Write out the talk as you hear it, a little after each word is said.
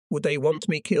Would they want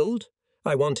me killed?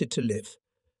 I wanted to live.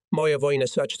 Moje wojny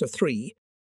such the three.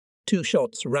 2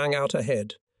 shots rang out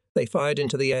ahead. They fired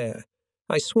into the air.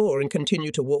 I swore and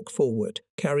continued to walk forward,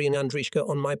 carrying Andrishka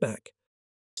on my back.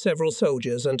 Several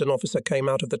soldiers and an officer came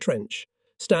out of the trench,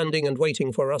 standing and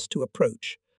waiting for us to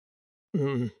approach.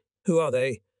 Who are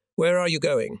they? Where are you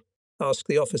going? Asked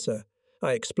the officer.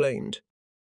 I explained.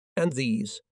 And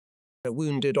these are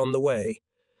wounded on the way.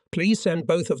 Please send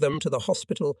both of them to the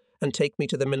hospital and take me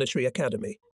to the military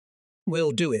academy.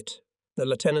 We'll do it, the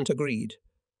lieutenant agreed.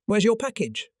 Where's your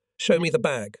package? Show me the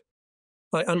bag.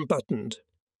 I unbuttoned.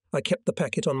 I kept the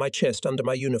packet on my chest under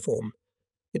my uniform.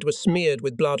 It was smeared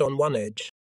with blood on one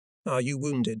edge. Are you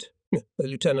wounded? The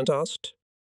lieutenant asked.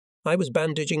 I was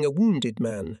bandaging a wounded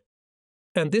man.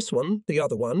 And this one, the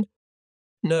other one?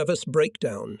 Nervous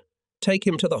breakdown. Take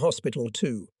him to the hospital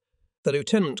too. The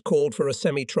lieutenant called for a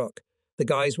semi-truck. The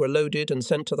guys were loaded and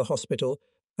sent to the hospital,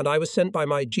 and I was sent by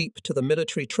my jeep to the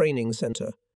military training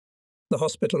center. The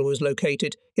hospital was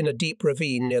located in a deep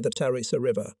ravine near the Teresa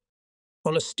River.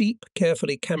 On a steep,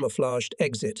 carefully camouflaged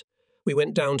exit, we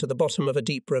went down to the bottom of a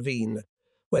deep ravine.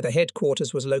 Where the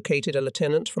headquarters was located, a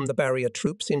lieutenant from the barrier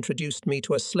troops introduced me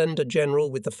to a slender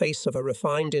general with the face of a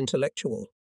refined intellectual.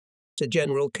 The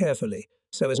general carefully,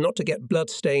 so as not to get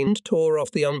blood-stained, tore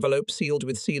off the envelope sealed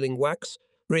with sealing wax,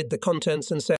 read the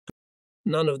contents and said,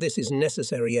 "None of this is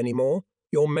necessary anymore.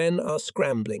 Your men are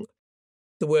scrambling."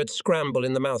 The word scramble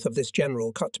in the mouth of this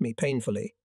general cut me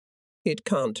painfully. It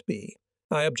can't be.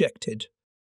 I objected.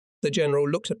 The general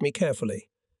looked at me carefully.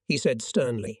 He said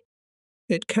sternly,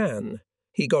 "It can."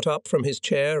 He got up from his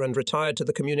chair and retired to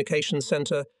the communications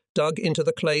center, dug into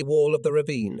the clay wall of the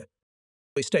ravine.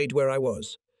 I stayed where I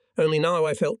was. Only now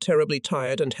I felt terribly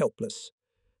tired and helpless.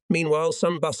 Meanwhile,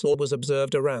 some bustle was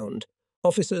observed around.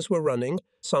 Officers were running.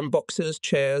 Some boxes,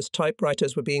 chairs,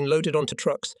 typewriters were being loaded onto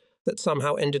trucks that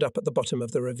somehow ended up at the bottom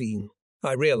of the ravine.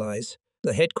 I realized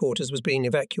the headquarters was being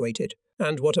evacuated.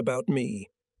 And what about me?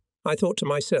 I thought to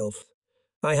myself,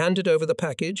 I handed over the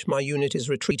package. My unit is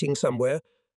retreating somewhere.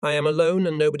 I am alone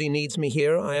and nobody needs me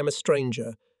here. I am a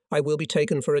stranger. I will be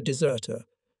taken for a deserter.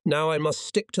 Now I must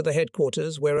stick to the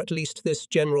headquarters where at least this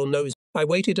general knows. I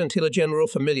waited until a general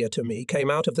familiar to me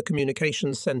came out of the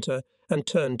communications center and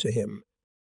turned to him.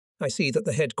 I see that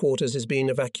the headquarters is being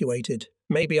evacuated.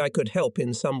 Maybe I could help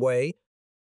in some way.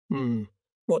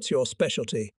 What's your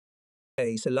specialty?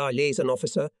 He's a liaison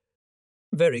officer.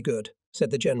 Very good,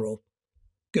 said the general.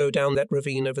 Go down that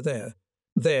ravine over there.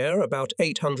 There, about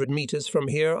 800 meters from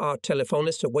here, our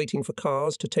telephonists are waiting for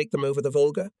cars to take them over the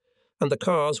Volga, and the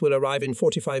cars will arrive in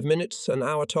 45 minutes, an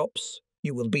hour tops.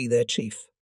 You will be their chief.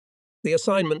 The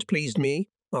assignment pleased me.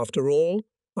 After all,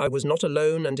 I was not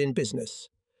alone and in business.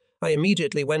 I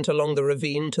immediately went along the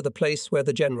ravine to the place where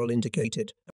the general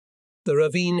indicated. The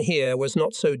ravine here was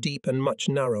not so deep and much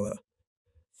narrower.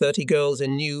 30 girls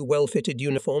in new, well-fitted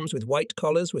uniforms with white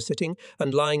collars were sitting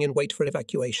and lying in wait for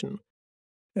evacuation.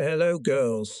 Hello,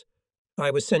 girls. I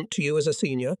was sent to you as a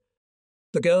senior.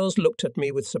 The girls looked at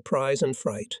me with surprise and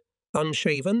fright.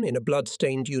 Unshaven, in a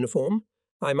blood-stained uniform,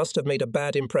 I must have made a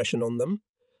bad impression on them.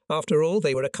 After all,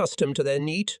 they were accustomed to their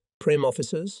neat, prim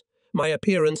officers. My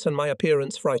appearance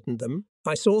frightened them.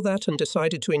 I saw that and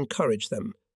decided to encourage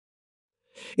them.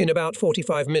 In about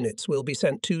 45 minutes, we'll be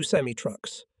sent 2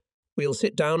 semi-trucks. We'll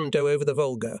sit down and go over the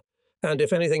Volga. And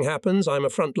if anything happens, I'm a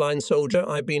frontline soldier.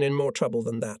 I've been in more trouble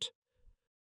than that.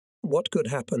 What could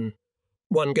happen?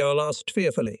 One girl asked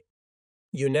fearfully.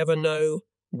 You never know.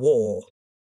 War.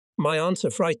 My answer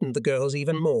frightened the girls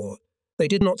even more. They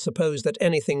did not suppose that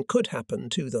anything could happen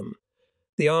to them.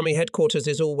 The army headquarters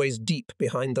is always deep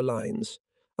behind the lines.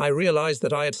 I realized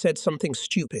that I had said something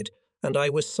stupid, and I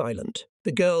was silent.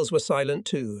 The girls were silent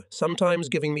too, sometimes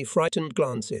giving me frightened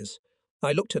glances.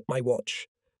 I looked at my watch.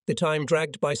 The time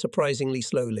dragged by surprisingly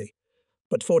slowly.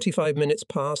 But 45 minutes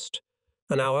passed.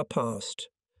 An hour passed.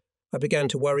 I began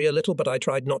to worry a little, but I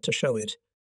tried not to show it.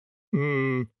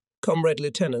 Comrade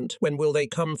Lieutenant, when will they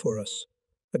come for us?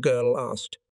 A girl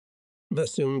asked.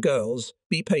 Soon, girls.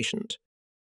 Be patient.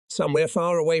 Somewhere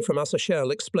far away from us a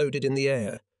shell exploded in the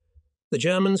air. The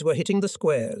Germans were hitting the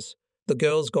squares. The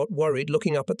girls got worried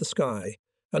looking up at the sky.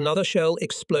 Another shell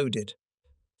exploded.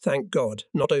 Thank God,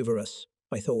 not over us,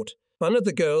 I thought. One of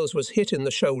the girls was hit in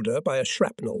the shoulder by a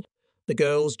shrapnel. The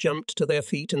girls jumped to their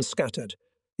feet and scattered.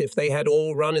 If they had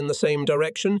all run in the same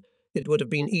direction, it would have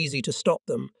been easy to stop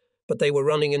them, but they were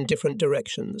running in different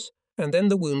directions. And then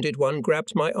the wounded one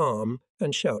grabbed my arm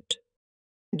and shouted,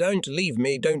 Don't leave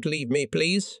me,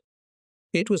 please."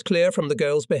 It was clear from the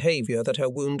girl's behavior that her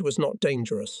wound was not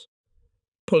dangerous.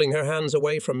 Pulling her hands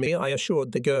away from me, I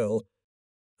assured the girl,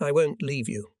 "I won't leave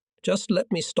you. Just let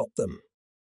me stop them."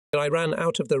 I ran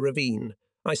out of the ravine.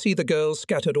 I see the girls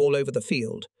scattered all over the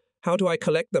field. How do I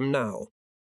collect them now?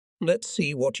 Let's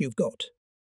see what you've got.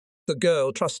 The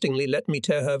girl trustingly let me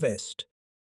tear her vest.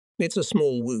 It's a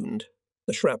small wound.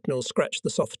 The shrapnel scratched the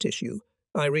soft tissue.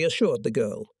 I reassured the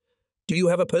girl. Do you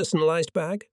have a personalized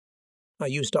bag? I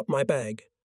used up my bag.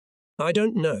 I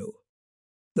don't know.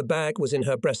 The bag was in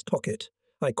her breast pocket.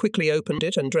 I quickly opened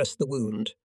it and dressed the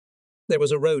wound. There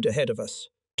was a road ahead of us.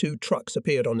 2 trucks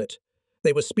appeared on it.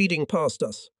 They were speeding past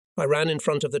us. I ran in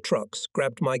front of the trucks,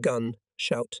 grabbed my gun,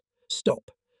 shout,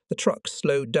 "Stop." The trucks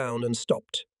slowed down and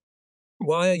stopped.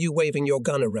 Why are you waving your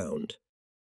gun around?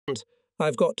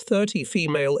 I've got 30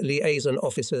 female liaison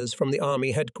officers from the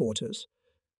Army headquarters.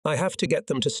 I have to get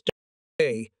them to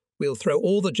stay. We'll throw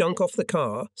all the junk off the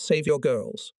car, save your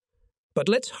girls. But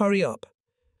let's hurry up.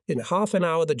 In half an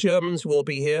hour the Germans will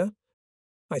be here.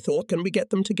 I thought, can we get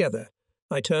them together?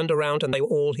 I turned around and they were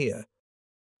all here.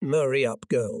 Hurry up,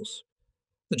 girls.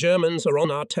 The Germans are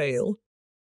on our tail.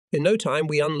 In no time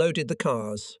we unloaded the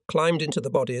cars, climbed into the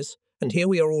bodies, and here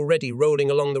we are already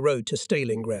rolling along the road to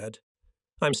Stalingrad.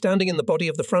 I'm standing in the body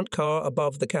of the front car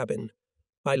above the cabin.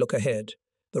 I look ahead.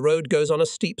 The road goes on a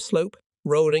steep slope,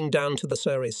 rolling down to the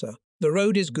Sarissa. The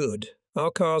road is good. Our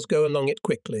cars go along it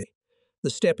quickly. The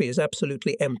steppe is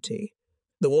absolutely empty.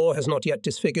 The war has not yet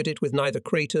disfigured it with neither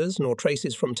craters nor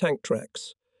traces from tank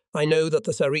tracks. I know that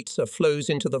the Sarissa flows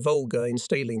into the Volga in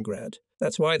Stalingrad.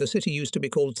 That's why the city used to be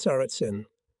called Saracen.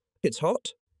 It's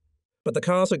hot, but the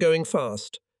cars are going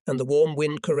fast, and the warm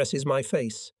wind caresses my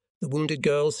face. The wounded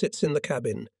girl sits in the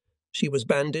cabin. She was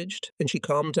bandaged, and she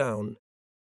calmed down.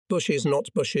 Bushes,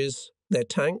 not bushes. They're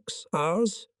tanks.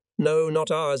 Ours? No,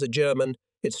 not ours, a German.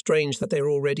 It's strange that they're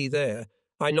already there.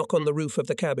 I knock on the roof of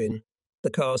the cabin.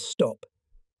 The cars stop.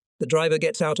 The driver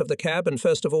gets out of the cab and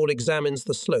first of all examines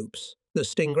the slopes. The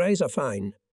Stingrays are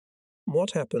fine.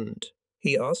 What happened?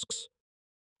 He asks.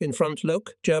 In front,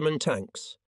 look, German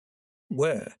tanks.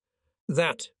 Where?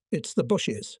 That. It's the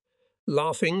bushes.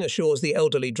 Laughing, assures the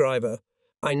elderly driver.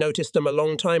 I noticed them a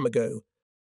long time ago.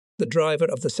 The driver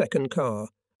of the second car,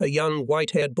 a young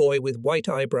white-haired boy with white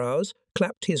eyebrows,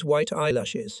 clapped his white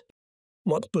eyelashes.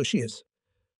 What bushes?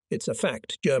 It's a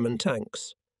fact, German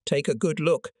tanks. Take a good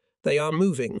look. They are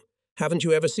moving. Haven't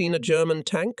you ever seen a German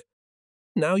tank?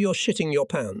 Now you're shitting your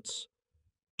pants.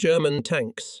 German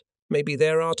tanks. Maybe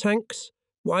there are tanks?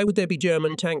 Why would there be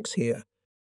German tanks here?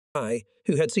 I,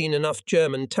 who had seen enough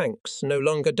German tanks, no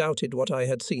longer doubted what I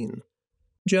had seen.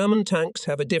 German tanks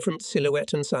have a different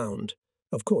silhouette and sound.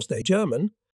 Of course they're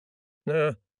German.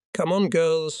 Come on,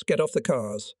 girls, get off the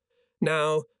cars.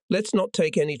 Now, let's not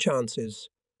take any chances.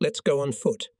 Let's go on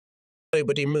foot.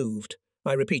 Nobody moved.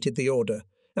 I repeated the order.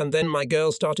 And then my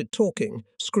girls started talking,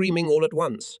 screaming all at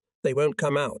once. They won't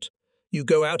come out. You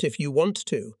go out if you want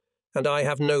to, and I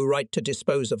have no right to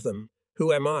dispose of them.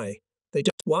 Who am I?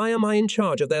 Why am I in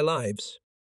charge of their lives?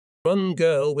 One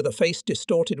girl with a face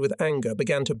distorted with anger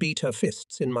began to beat her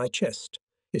fists in my chest,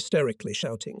 hysterically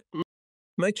shouting,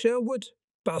 "Make Sherwood,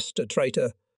 bastard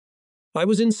traitor." I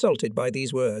was insulted by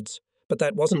these words, but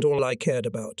that wasn't all I cared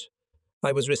about.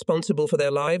 I was responsible for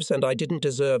their lives and I didn't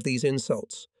deserve these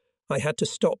insults. I had to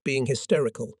stop being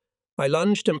hysterical. I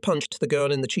lunged and punched the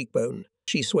girl in the cheekbone.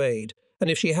 She swayed, and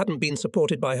if she hadn't been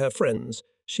supported by her friends,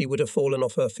 she would have fallen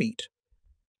off her feet.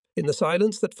 In the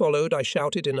silence that followed, I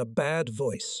shouted in a bad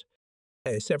voice,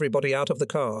 "Yes, everybody out of the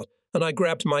car," and I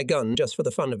grabbed my gun just for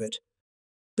the fun of it.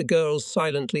 The girls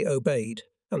silently obeyed,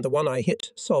 and the one I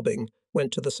hit, sobbing,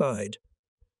 went to the side.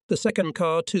 The second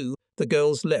car, too, the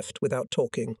girls left without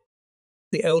talking.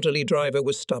 The elderly driver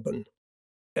was stubborn.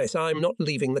 "Yes, I'm not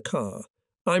leaving the car.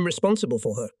 I'm responsible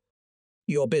for her."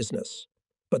 "Your business.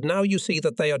 But now you see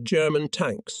that they are German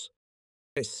tanks."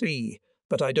 "I see,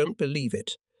 but I don't believe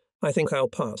it. I think I'll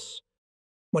pass."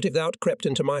 What if doubt crept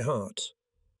into my heart?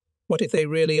 What if they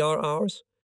really are ours?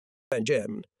 And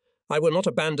Jem, I will not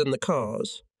abandon the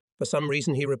cars. For some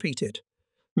reason he repeated.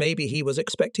 Maybe he was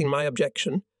expecting my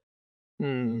objection.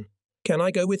 Can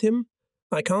I go with him?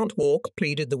 I can't walk,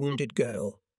 pleaded the wounded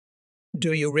girl.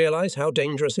 Do you realize how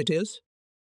dangerous it is?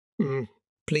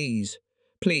 Please,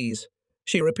 please,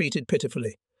 she repeated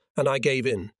pitifully, and I gave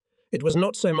in. It was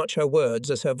not so much her words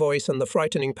as her voice and the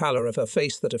frightening pallor of her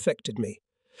face that affected me.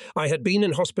 I had been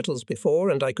in hospitals before,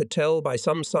 and I could tell by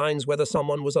some signs whether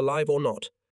someone was alive or not.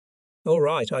 "All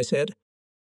right," I said.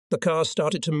 The car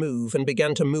started to move and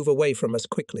began to move away from us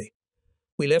quickly.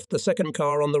 We left the second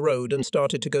car on the road and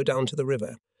started to go down to the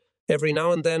river. Every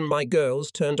now and then my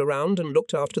girls turned around and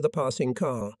looked after the passing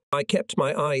car. I kept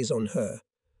my eyes on her.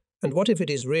 And what if it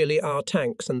is really our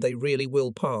tanks and they really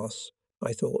will pass?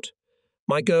 I thought.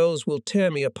 My girls will tear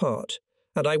me apart,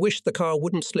 and I wish the car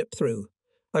wouldn't slip through.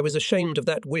 I was ashamed of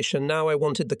that wish, and now I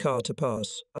wanted the car to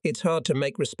pass. It's hard to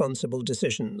make responsible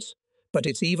decisions, but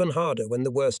it's even harder when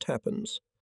the worst happens.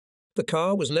 The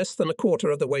car was less than a quarter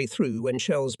of the way through when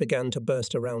shells began to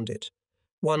burst around it.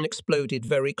 One exploded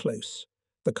very close.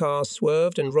 The car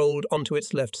swerved and rolled onto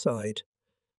its left side.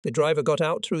 The driver got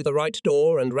out through the right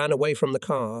door and ran away from the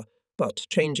car, but,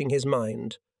 changing his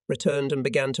mind, returned and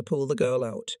began to pull the girl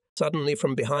out, suddenly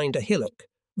from behind a hillock,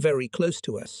 very close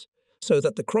to us, so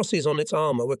that the crosses on its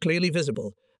armor were clearly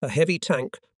visible. A heavy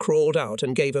tank crawled out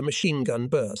and gave a machine gun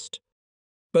burst.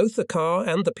 Both the car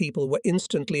and the people were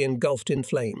instantly engulfed in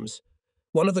flames.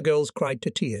 One of the girls cried to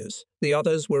tears. The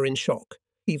others were in shock.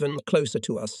 Even closer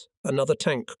to us, another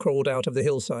tank crawled out of the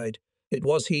hillside. It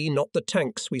was he, not the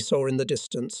tanks we saw in the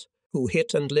distance, who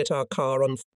hit and lit our car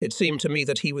on. It seemed to me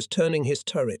that he was turning his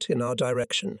turret in our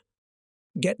direction.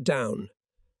 "Get down,"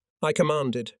 I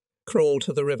commanded. "Crawl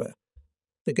to the river."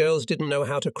 The girls didn't know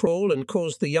how to crawl and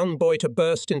caused the young boy to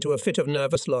burst into a fit of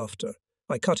nervous laughter.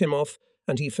 I cut him off,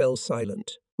 and he fell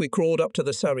silent. We crawled up to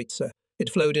the Saritsa. It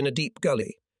flowed in a deep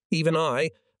gully. Even I,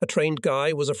 a trained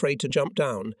guy, was afraid to jump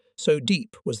down, so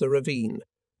deep was the ravine.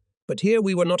 But here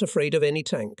we were not afraid of any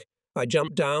tank. I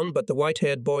jumped down, but the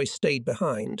white-haired boy stayed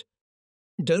behind.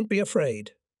 "Don't be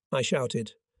afraid," I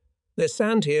shouted. "There's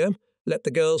sand here. Let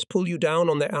the girls pull you down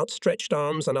on their outstretched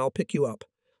arms and I'll pick you up.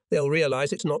 They'll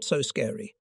realize it's not so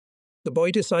scary." The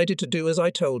boy decided to do as I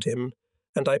told him,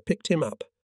 and I picked him up.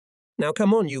 "Now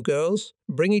come on, you girls.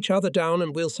 Bring each other down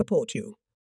and we'll support you."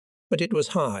 But it was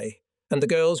high, and the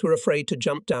girls were afraid to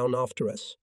jump down after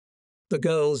us. The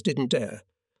girls didn't dare.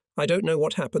 I don't know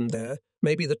what happened there.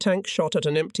 Maybe the tank shot at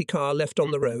an empty car left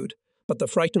on the road, but the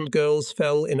frightened girls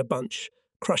fell in a bunch,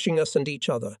 crushing us and each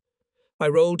other. I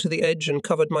rolled to the edge and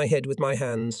covered my head with my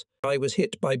hands. I was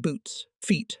hit by boots,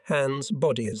 feet, hands,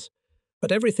 bodies.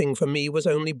 But everything for me was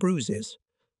only bruises.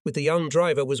 With the young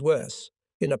driver was worse.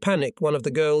 In a panic, one of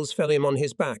the girls fell him on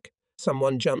his back.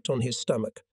 Someone jumped on his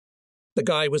stomach. The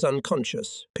guy was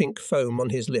unconscious, pink foam on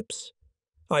his lips.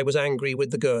 I was angry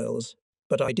with the girls,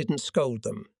 but I didn't scold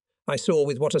them. I saw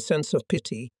with what a sense of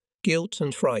pity, guilt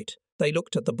and fright they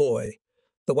looked at the boy.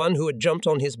 The one who had jumped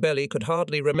on his belly could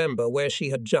hardly remember where she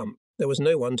had jumped. There was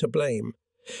no one to blame.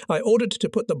 I ordered to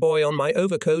put the boy on my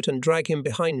overcoat and drag him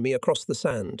behind me across the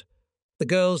sand. The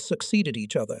girls succeeded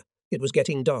each other. It was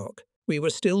getting dark. We were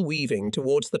still weaving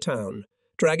towards the town,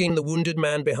 dragging the wounded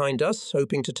man behind us,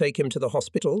 hoping to take him to the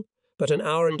hospital, but an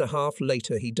hour and a half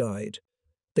later he died.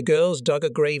 The girls dug a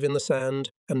grave in the sand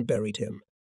and buried him.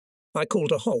 I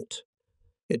called a halt.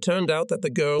 It turned out that the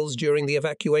girls, during the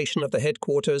evacuation of the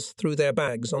headquarters, threw their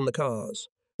bags on the cars.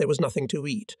 There was nothing to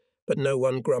eat, but no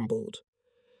one grumbled.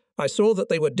 I saw that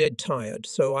they were dead tired,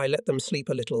 so I let them sleep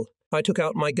a little. I took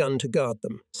out my gun to guard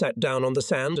them, sat down on the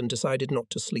sand and decided not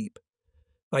to sleep.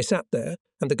 I sat there,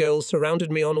 and the girls surrounded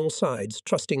me on all sides,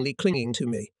 trustingly clinging to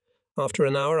me. After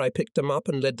an hour I picked them up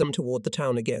and led them toward the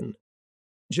town again.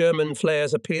 German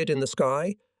flares appeared in the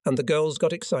sky, and the girls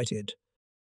got excited.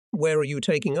 "Where are you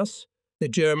taking us?" "The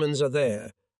Germans are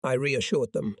there," I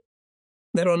reassured them.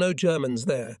 "There are no Germans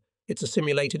there. It's a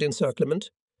simulated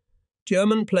encirclement.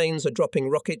 German planes are dropping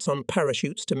rockets on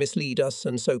parachutes to mislead us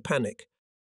and so panic."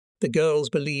 The girls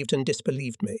believed and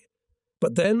disbelieved me.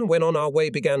 But then, when on our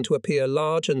way began to appear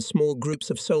large and small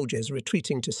groups of soldiers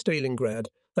retreating to Stalingrad,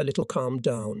 a little calmed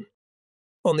down.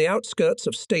 On the outskirts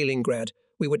of Stalingrad,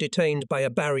 we were detained by a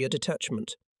barrier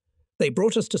detachment. They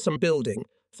brought us to some building,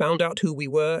 found out who we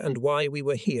were and why we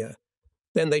were here.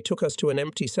 Then they took us to an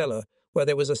empty cellar where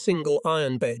there was a single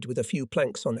iron bed with a few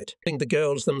planks on it. The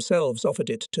girls themselves offered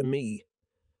it to me.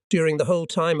 During the whole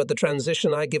time of the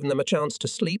transition, I'd given them a chance to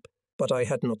sleep, but I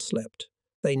had not slept.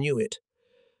 They knew it.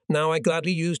 Now I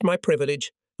gladly used my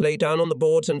privilege, lay down on the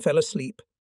boards and fell asleep.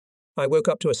 I woke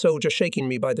up to a soldier shaking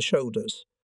me by the shoulders.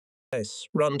 "Yes,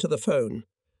 run to the phone.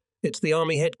 It's the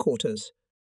army headquarters."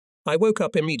 I woke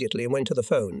up immediately and went to the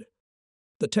phone.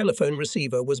 The telephone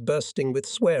receiver was bursting with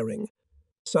swearing.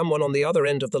 Someone on the other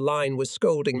end of the line was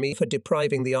scolding me for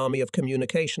depriving the army of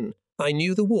communication. I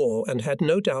knew the war and had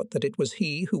no doubt that it was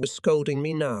he who was scolding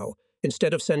me now.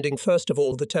 Instead of sending first of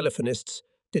all the telephonists,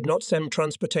 did not send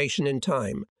transportation in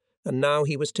time, and now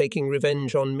he was taking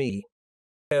revenge on me.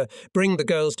 "Bring the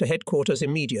girls to headquarters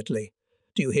immediately.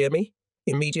 Do you hear me?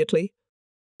 Immediately?"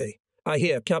 "I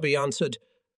hear," Cubby answered,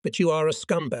 "but you are a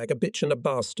scumbag, a bitch and a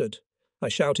bastard." I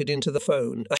shouted into the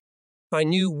phone. I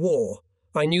knew war.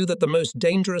 I knew that the most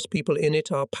dangerous people in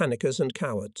it are panickers and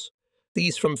cowards.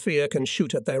 These from fear can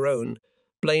shoot at their own,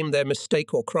 blame their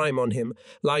mistake or crime on him,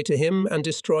 lie to him and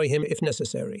destroy him if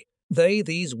necessary. They,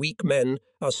 these weak men,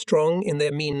 are strong in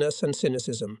their meanness and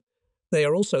cynicism. They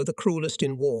are also the cruelest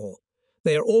in war.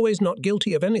 They are always not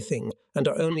guilty of anything and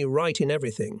are only right in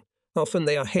everything. Often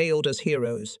they are hailed as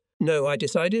heroes. No, I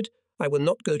decided, I will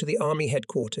not go to the army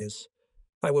headquarters.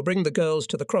 I will bring the girls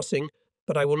to the crossing,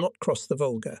 but I will not cross the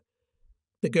Volga.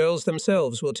 The girls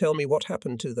themselves will tell me what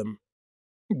happened to them.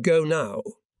 Go now,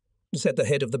 said the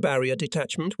head of the barrier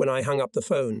detachment when I hung up the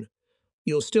phone.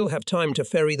 You'll still have time to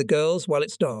ferry the girls while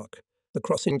it's dark. The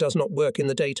crossing does not work in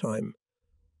the daytime.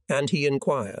 And he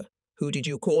inquired, who did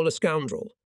you call a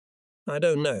scoundrel? I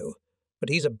don't know, but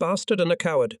he's a bastard and a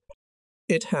coward.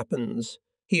 It happens,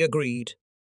 he agreed.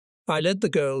 I led the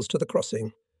girls to the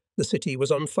crossing. The city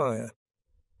was on fire.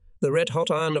 The red-hot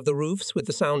iron of the roofs, with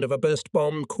the sound of a burst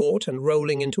bomb caught and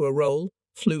rolling into a roll,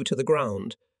 flew to the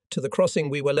ground. To the crossing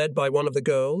we were led by one of the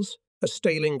girls, a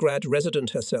Stalingrad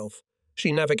resident herself.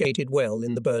 She navigated well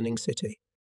in the burning city.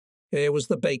 Here was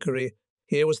the bakery,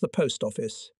 here was the post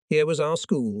office, here was our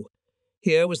school,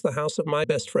 here was the house of my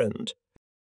best friend.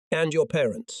 And your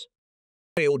parents.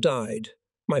 They all died.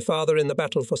 My father in the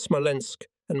battle for Smolensk,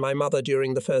 and my mother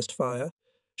during the first fire.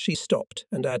 She stopped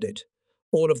and added,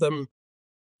 all of them.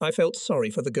 I felt sorry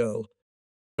for the girl.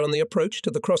 On the approach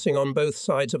to the crossing on both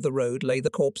sides of the road lay the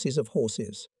corpses of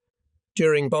horses.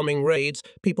 During bombing raids,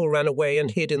 people ran away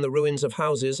and hid in the ruins of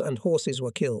houses, and horses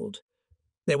were killed.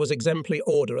 There was exemplary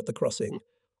order at the crossing.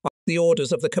 The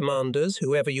orders of the commanders,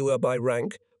 whoever you were by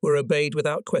rank, were obeyed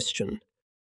without question.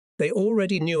 They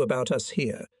already knew about us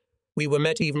here. We were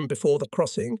met even before the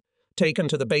crossing, taken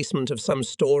to the basement of some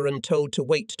store and told to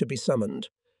wait to be summoned.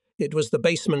 It was the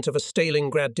basement of a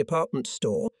Stalingrad department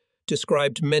store,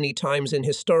 described many times in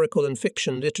historical and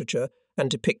fiction literature and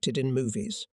depicted in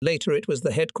movies. Later it was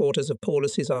the headquarters of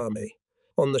Paulus's army.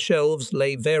 On the shelves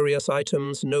lay various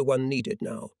items no one needed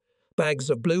now. Bags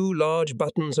of blue, large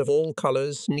buttons of all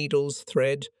colours, needles,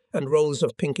 thread, and rolls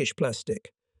of pinkish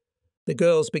plastic. The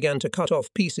girls began to cut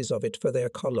off pieces of it for their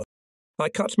collar. I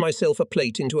cut myself a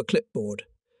plate into a clipboard.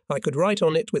 I could write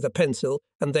on it with a pencil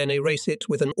and then erase it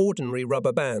with an ordinary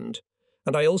rubber band.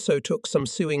 And I also took some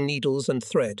sewing needles and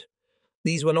thread.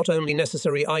 These were not only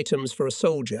necessary items for a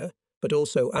soldier, but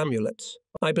also amulets.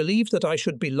 I believed that I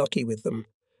should be lucky with them.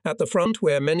 At the front,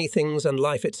 where many things and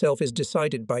life itself is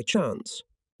decided by chance,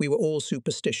 we were all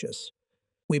superstitious.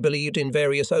 We believed in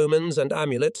various omens and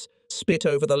amulets, spit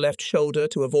over the left shoulder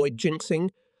to avoid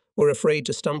jinxing, were afraid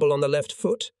to stumble on the left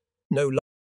foot. No luck.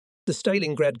 The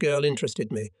Stalingrad girl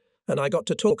interested me, and I got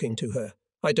to talking to her.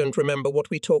 I don't remember what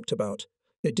we talked about.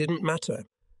 It didn't matter.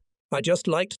 I just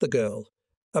liked the girl.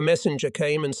 A messenger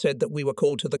came and said that we were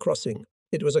called to the crossing.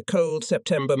 It was a cold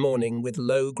September morning with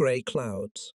low grey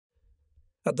clouds.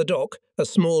 At the dock, a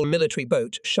small military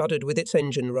boat shuddered with its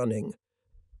engine running.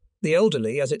 The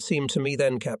elderly, as it seemed to me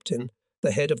then, captain,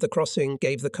 the head of the crossing,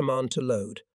 gave the command to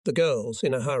load. The girls,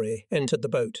 in a hurry, entered the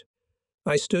boat.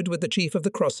 I stood with the chief of the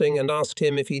crossing and asked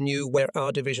him if he knew where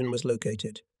our division was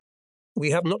located.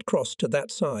 We have not crossed to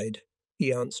that side,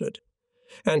 he answered.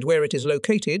 And where it is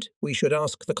located, we should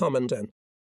ask the commandant.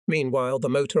 Meanwhile, the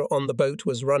motor on the boat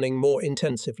was running more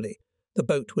intensively. The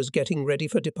boat was getting ready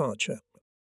for departure.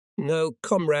 No,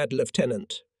 comrade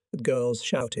lieutenant, the girls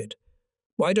shouted.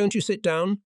 Why don't you sit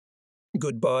down?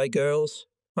 Goodbye, girls,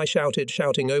 I shouted,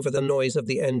 shouting over the noise of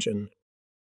the engine.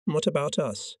 What about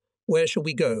us? Where shall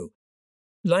we go?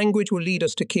 Language will lead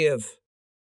us to Kiev.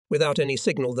 Without any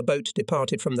signal, the boat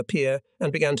departed from the pier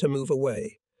and began to move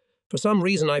away. For some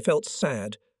reason I felt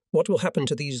sad. What will happen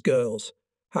to these girls?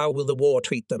 How will the war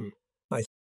treat them?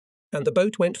 And the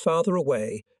boat went farther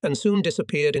away and soon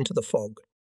disappeared into the fog.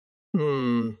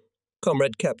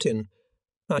 Comrade Captain.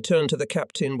 I turned to the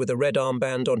captain with a red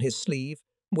armband on his sleeve.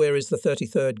 Where is the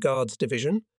 33rd Guards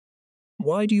Division?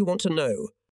 Why do you want to know?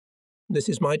 This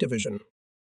is my division.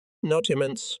 Not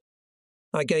immense.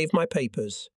 I gave my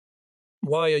papers.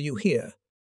 Why are you here?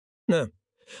 No.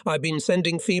 I've been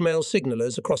sending female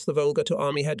signallers across the Volga to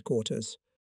Army headquarters.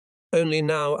 Only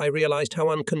now I realized how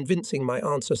unconvincing my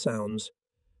answer sounds.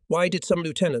 Why did some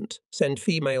lieutenant send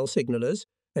female signallers,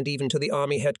 and even to the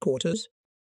Army headquarters?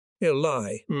 He'll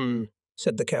lie,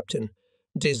 said the captain.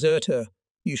 Deserter,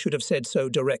 you should have said so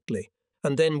directly.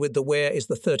 And then with the where is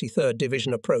the 33rd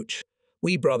Division approach.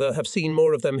 We, brother, have seen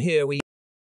more of them here. We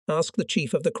ask the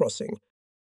chief of the crossing.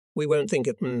 We won't think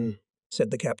it,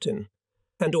 said the captain,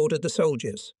 and ordered the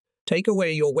soldiers. Take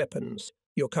away your weapons.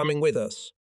 You're coming with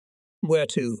us. Where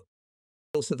to?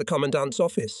 To the commandant's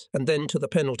office, and then to the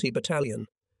penalty battalion.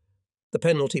 The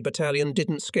penalty battalion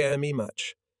didn't scare me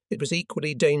much. It was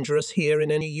equally dangerous here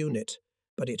in any unit,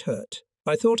 but it hurt.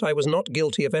 I thought I was not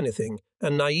guilty of anything,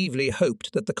 and naively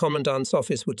hoped that the commandant's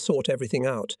office would sort everything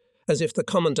out, as if the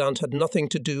commandant had nothing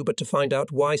to do but to find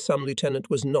out why some lieutenant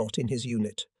was not in his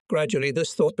unit. Gradually,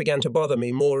 this thought began to bother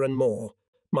me more and more.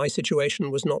 My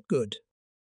situation was not good.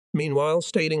 Meanwhile,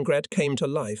 Stalingrad came to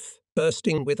life,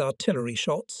 bursting with artillery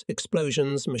shots,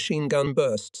 explosions, machine gun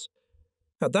bursts.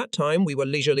 At that time, we were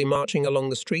leisurely marching along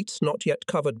the streets not yet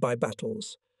covered by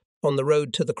battles. On the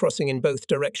road to the crossing in both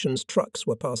directions, trucks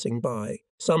were passing by,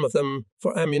 some of them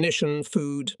for ammunition,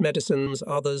 food, medicines,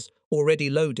 others, already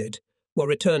loaded, were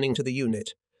returning to the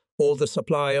unit. All the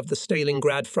supply of the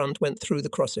Stalingrad front went through the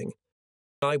crossing.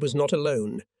 I was not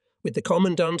alone. With the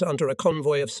commandant under a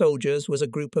convoy of soldiers was a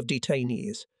group of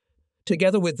detainees.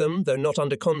 Together with them, though not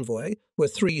under convoy, were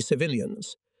 3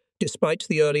 civilians. Despite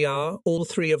the early hour, all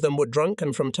 3 of them were drunk,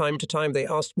 and from time to time they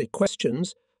asked me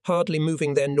questions, hardly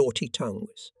moving their naughty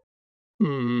tongues.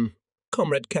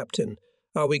 Comrade Captain,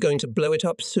 are we going to blow it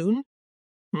up soon?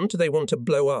 What do they want to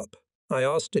blow up? I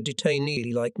asked a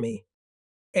detainee like me.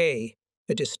 A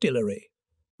distillery.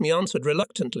 He answered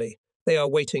reluctantly. They are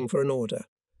waiting for an order.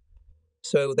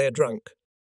 So they're drunk.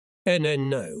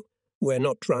 No, we're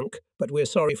not drunk, but we're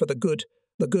sorry for the good.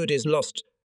 The good is lost.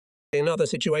 In another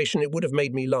situation it would have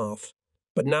made me laugh,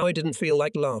 but now I didn't feel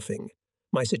like laughing.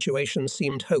 My situation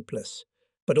seemed hopeless.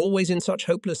 But always in such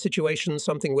hopeless situations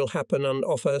something will happen and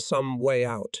offer some way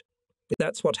out.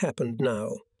 That's what happened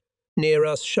now. Near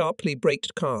us, sharply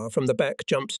braked car from the back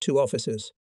jumped 2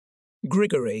 officers.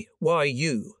 Grigory, why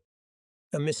you?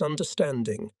 A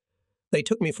misunderstanding. They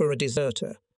took me for a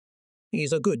deserter.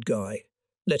 He's a good guy.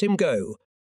 Let him go.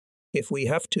 If we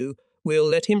have to, we'll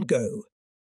let him go.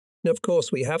 Of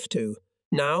course we have to.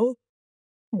 Now?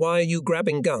 Why are you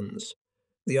grabbing guns?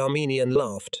 The Armenian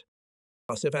laughed.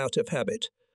 Passive out of habit.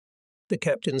 The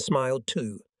captain smiled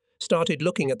too, started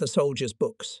looking at the soldiers'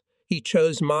 books. He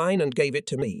chose mine and gave it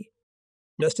to me.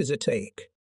 Just as a take.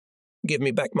 Give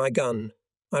me back my gun,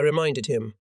 I reminded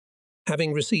him.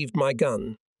 Having received my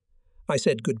gun, I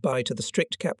said goodbye to the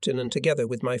strict captain and together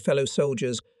with my fellow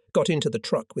soldiers got into the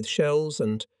truck with shells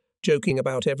and, joking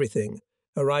about everything,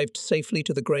 arrived safely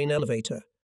to the grain elevator.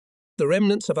 The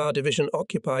remnants of our division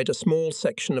occupied a small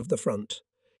section of the front.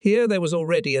 Here there was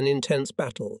already an intense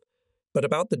battle, but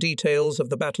about the details of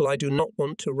the battle I do not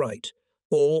want to write.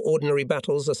 All ordinary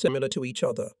battles are similar to each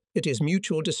other. It is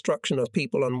mutual destruction of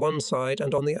people on one side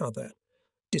and on the other.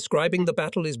 Describing the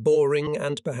battle is boring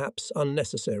and perhaps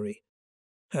unnecessary.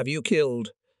 Have you killed?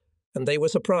 And they were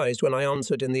surprised when I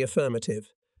answered in the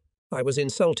affirmative. I was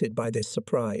insulted by this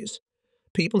surprise.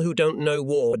 People who don't know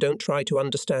war don't try to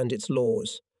understand its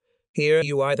laws. Here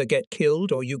you either get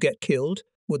killed or you get killed.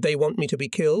 Would they want me to be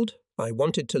killed? I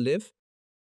wanted to live.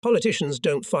 Politicians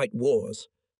don't fight wars.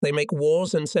 They make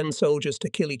wars and send soldiers to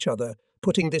kill each other,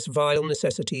 putting this vile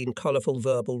necessity in colourful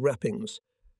verbal wrappings.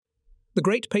 The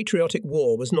Great Patriotic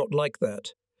War was not like that.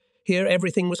 Here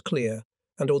everything was clear,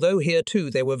 and although here too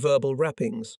there were verbal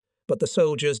wrappings, but the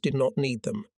soldiers did not need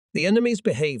them. The enemy's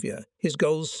behaviour, his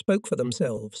goals spoke for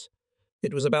themselves.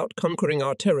 It was about conquering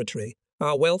our territory,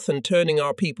 our wealth, and turning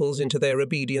our peoples into their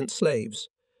obedient slaves.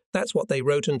 That's what they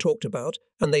wrote and talked about,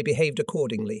 and they behaved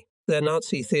accordingly. Their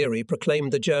Nazi theory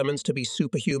proclaimed the Germans to be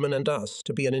superhuman and us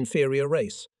to be an inferior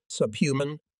race,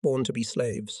 subhuman, born to be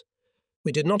slaves.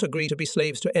 We did not agree to be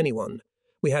slaves to anyone.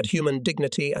 We had human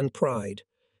dignity and pride.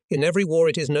 In every war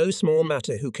it is no small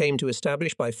matter who came to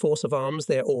establish by force of arms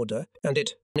their order, and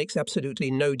it makes absolutely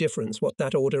no difference what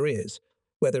that order is,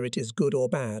 whether it is good or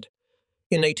bad.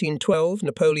 In 1812,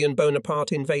 Napoleon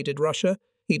Bonaparte invaded Russia.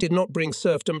 He did not bring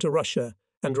serfdom to Russia,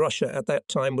 and Russia at that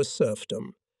time was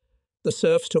serfdom. The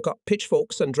serfs took up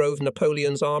pitchforks and drove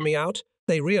Napoleon's army out.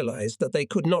 They realized that they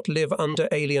could not live under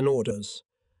alien orders.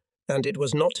 And it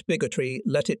was not bigotry,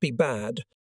 let it be bad.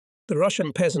 The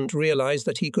Russian peasant realized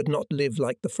that he could not live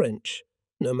like the French,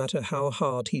 no matter how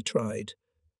hard he tried.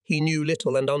 He knew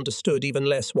little and understood even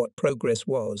less what progress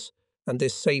was, and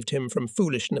this saved him from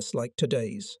foolishness like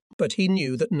today's. But he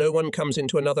knew that no one comes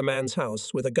into another man's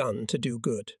house with a gun to do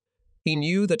good. He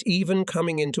knew that even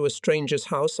coming into a stranger's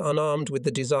house unarmed with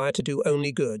the desire to do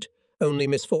only good, only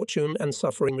misfortune and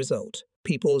suffering result.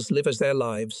 Peoples live as their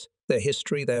lives, their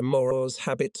history, their morals,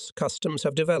 habits, customs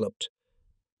have developed.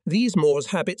 These mores,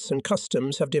 habits and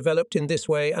customs have developed in this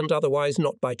way and otherwise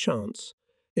not by chance.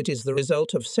 It is the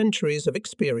result of centuries of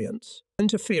experience.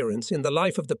 Interference in the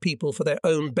life of the people for their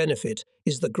own benefit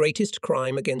is the greatest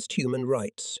crime against human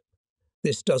rights.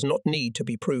 This does not need to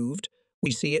be proved. We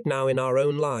see it now in our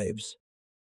own lives.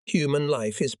 Human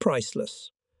life is priceless.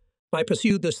 I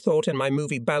pursued this thought in my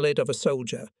movie Ballad of a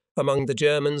Soldier. Among the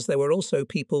Germans there were also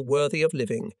people worthy of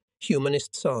living.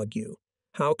 Humanists argue.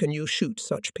 How can you shoot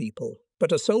such people?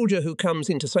 But a soldier who comes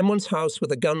into someone's house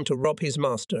with a gun to rob his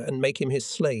master and make him his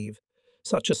slave.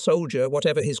 Such a soldier,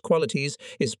 whatever his qualities,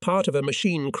 is part of a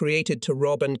machine created to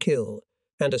rob and kill.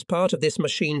 And as part of this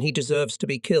machine, he deserves to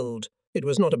be killed. It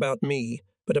was not about me,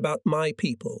 but about my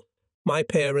people. My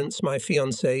parents, my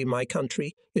fiancé, my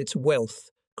country, its wealth,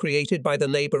 created by the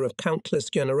labor of countless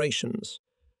generations.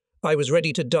 I was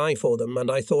ready to die for them,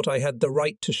 and I thought I had the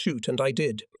right to shoot, and I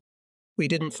did. We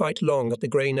didn't fight long at the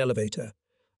grain elevator.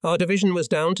 Our division was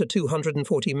down to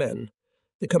 240 men.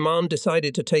 The command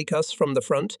decided to take us from the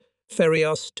front, ferry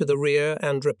us to the rear,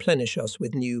 and replenish us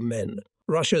with new men.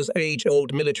 Russia's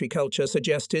age-old military culture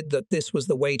suggested that this was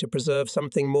the way to preserve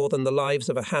something more than the lives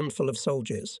of a handful of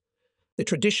soldiers. The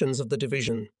traditions of the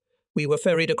division. We were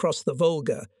ferried across the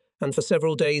Volga, and for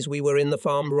several days we were in the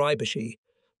farm Rybashi.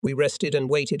 We rested and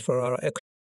waited for our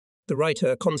The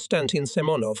writer Konstantin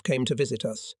Semonov came to visit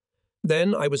us.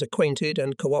 Then I was acquainted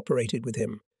and cooperated with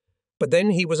him. But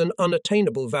then he was an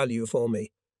unattainable value for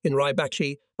me. In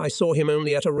Rybashi, I saw him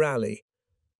only at a rally.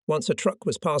 Once a truck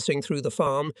was passing through the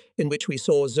farm, in which we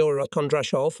saw Zora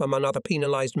Kondrashov among other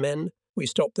penalized men. We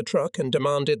stopped the truck and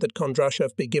demanded that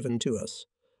Kondrashov be given to us.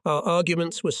 Our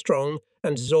arguments were strong,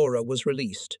 and Zora was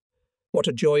released. What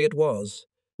a joy it was.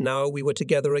 Now we were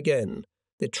together again.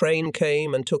 The train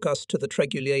came and took us to the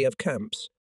Tregulev camps.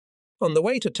 On the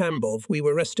way to Tambov, we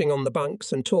were resting on the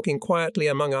bunks and talking quietly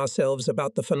among ourselves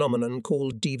about the phenomenon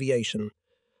called deviation.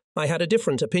 I had a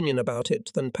different opinion about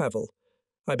it than Pavel.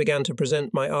 I began to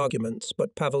present my arguments,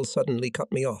 but Pavel suddenly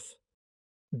cut me off.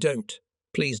 "Don't.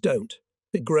 Please don't."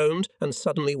 He groaned and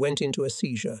suddenly went into a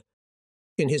seizure.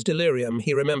 In his delirium,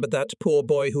 he remembered that poor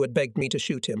boy who had begged me to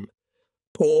shoot him.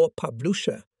 Poor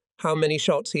Pavlusha. How many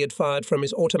shots he had fired from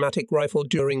his automatic rifle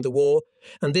during the war,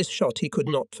 and this shot he could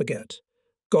not forget.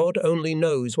 God only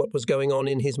knows what was going on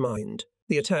in his mind.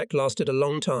 The attack lasted a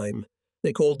long time.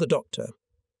 They called the doctor.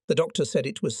 The doctor said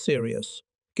it was serious,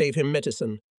 gave him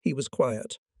medicine. He was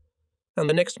quiet. And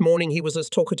the next morning he was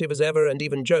as talkative as ever and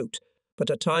even joked,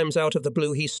 but at times out of the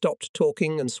blue he stopped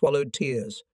talking and swallowed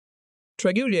tears.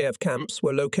 Tregulev camps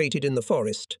were located in the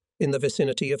forest, in the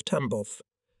vicinity of Tambov.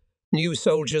 New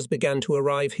soldiers began to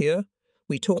arrive here.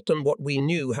 We taught them what we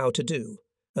knew how to do,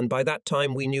 and by that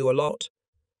time we knew a lot.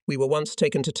 We were once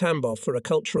taken to Tambov for a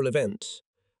cultural event.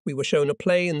 We were shown a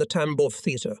play in the Tambov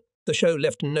theatre. The show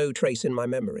left no trace in my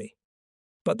memory.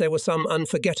 But there were some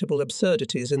unforgettable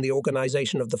absurdities in the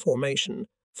organization of the formation.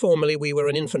 Formerly we were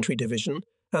an infantry division,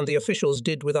 and the officials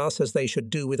did with us as they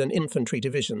should do with an infantry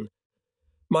division.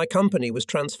 My company was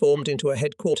transformed into a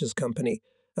headquarters company,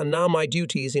 and now my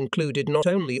duties included not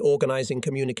only organizing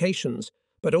communications,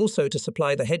 but also to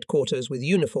supply the headquarters with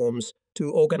uniforms,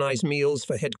 to organize meals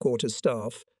for headquarters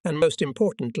staff, and most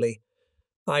importantly,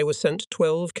 I was sent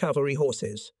 12 cavalry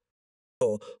horses.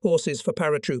 Horses for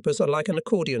paratroopers are like an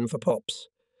accordion for pops.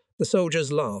 The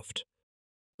soldiers laughed.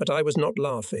 But I was not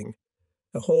laughing.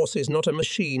 A horse is not a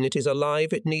machine, it is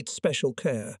alive, it needs special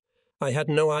care. I had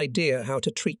no idea how to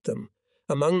treat them.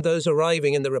 Among those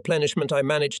arriving in the replenishment, I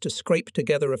managed to scrape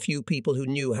together a few people who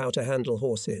knew how to handle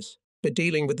horses. But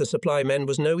dealing with the supply men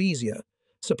was no easier.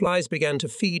 Supplies began to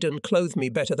feed and clothe me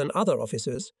better than other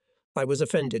officers. I was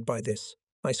offended by this.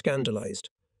 I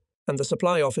scandalized. And the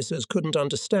supply officers couldn't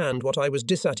understand what I was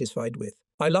dissatisfied with.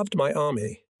 I loved my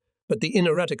army, but the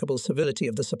ineradicable civility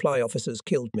of the supply officers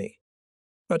killed me.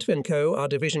 Utvenko, our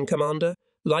division commander,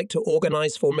 liked to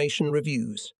organize formation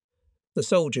reviews. The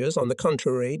soldiers, on the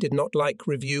contrary, did not like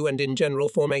review and in general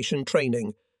formation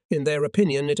training. In their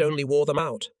opinion, it only wore them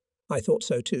out. I thought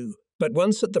so too. But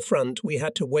once at the front, we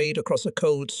had to wade across a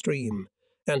cold stream,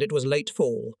 and it was late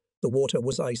fall. The water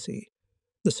was icy.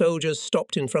 The soldiers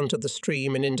stopped in front of the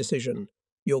stream in indecision.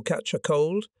 You'll catch a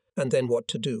cold, and then what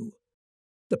to do?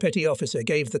 The petty officer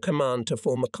gave the command to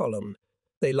form a column.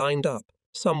 They lined up.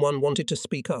 Someone wanted to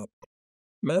speak up.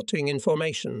 "Melting in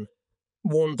formation,"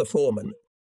 warned the foreman.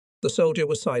 The soldier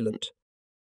was silent.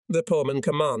 The foreman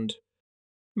commanded.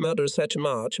 "Murder set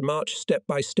march step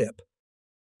by step."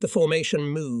 The formation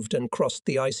moved and crossed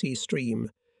the icy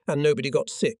stream, and nobody got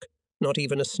sick, not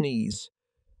even a sneeze.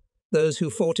 Those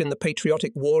who fought in the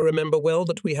patriotic war remember well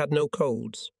that we had no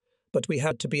colds, but we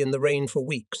had to be in the rain for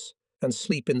weeks, and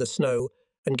sleep in the snow,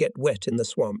 and get wet in the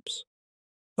swamps.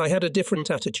 I had a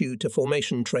different attitude to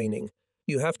formation training.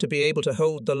 You have to be able to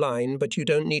hold the line, but you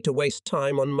don't need to waste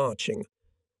time on marching.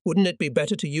 Wouldn't it be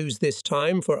better to use this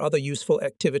time for other useful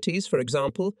activities, for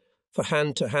example, for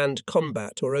hand-to-hand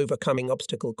combat or overcoming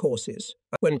obstacle courses?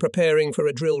 When preparing for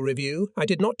a drill review, I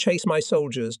did not chase my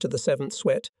soldiers to the seventh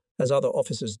sweat, as other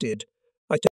officers did.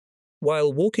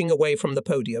 While walking away from the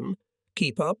podium,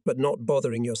 keep up but not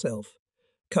bothering yourself.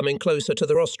 Coming closer to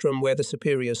the rostrum where the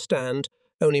superiors stand,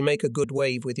 only make a good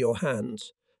wave with your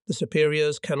hands. The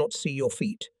superiors cannot see your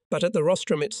feet, but at the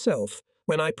rostrum itself,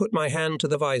 when I put my hand to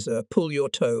the visor, pull your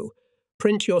toe.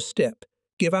 Print your step.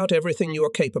 Give out everything you are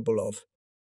capable of.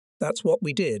 That's what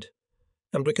we did,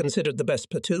 and we're considered the best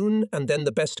platoon and then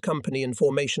the best company in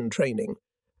formation training.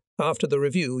 After the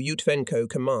review, Yutvenko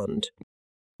command.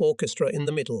 Orchestra in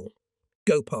the middle.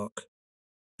 Go Park.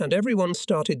 And everyone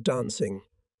started dancing.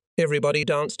 Everybody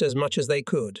danced as much as they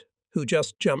could, who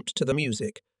just jumped to the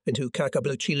music, and who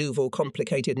kakabluchiluvo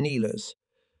complicated kneelers.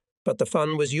 But the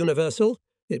fun was universal.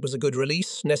 It was a good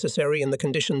release, necessary in the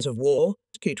conditions of war.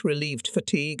 It relieved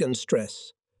fatigue and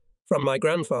stress. From my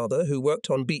grandfather, who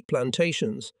worked on beet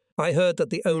plantations, I heard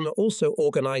that the owner also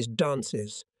organized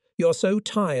dances. You're so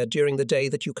tired during the day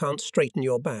that you can't straighten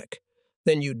your back.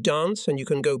 Then you dance and you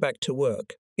can go back to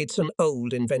work. It's an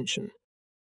old invention.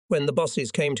 When the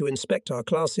bosses came to inspect our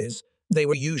classes, they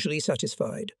were usually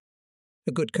satisfied.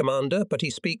 A good commander, but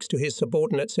he speaks to his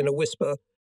subordinates in a whisper.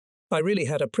 I really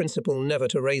had a principle never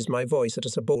to raise my voice at a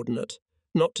subordinate,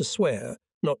 not to swear,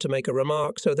 not to make a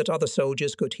remark so that other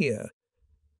soldiers could hear.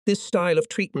 This style of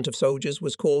treatment of soldiers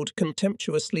was called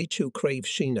contemptuously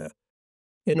chukravshina.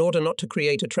 In order not to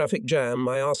create a traffic jam,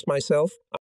 I asked myself,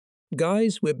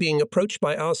 guys, we're being approached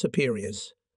by our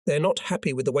superiors. They're not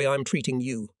happy with the way I'm treating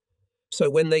you. So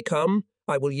when they come,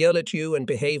 I will yell at you and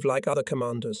behave like other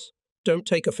commanders. Don't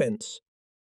take offense.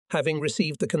 Having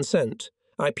received the consent,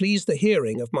 I pleased the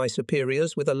hearing of my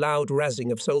superiors with a loud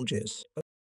razzing of soldiers.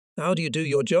 How do you do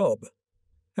your job?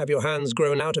 Have your hands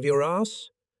grown out of your ass?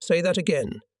 Say that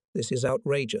again. This is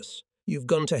outrageous. You've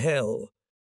gone to hell.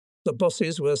 The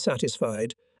bosses were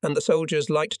satisfied, and the soldiers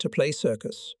liked to play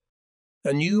circus.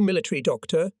 A new military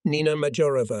doctor, Nina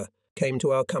Majorova, came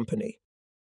to our company.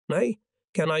 Hey,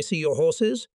 can I see your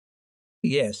horses?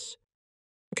 Yes.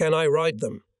 Can I ride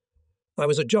them? I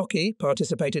was a jockey,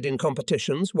 participated in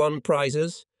competitions, won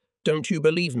prizes. Don't you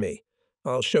believe me?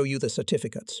 I'll show you the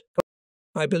certificates.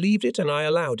 I believed it and I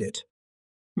allowed it.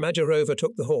 Majorova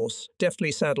took the horse,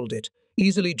 deftly saddled it,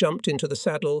 easily jumped into the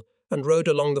saddle, and rode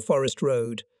along the forest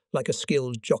road like a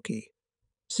skilled jockey.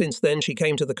 Since then she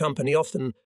came to the company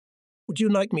often. Would you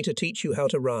like me to teach you how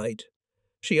to ride?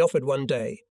 She offered one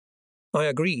day. I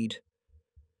agreed.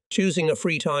 Choosing a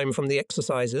free time from the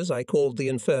exercises, I called the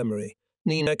infirmary.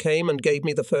 Nina came and gave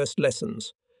me the first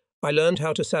lessons. I learned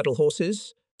how to saddle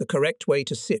horses, the correct way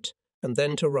to sit, and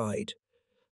then to ride.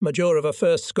 Majorova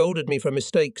first scolded me for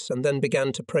mistakes and then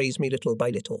began to praise me little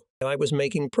by little. I was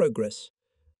making progress.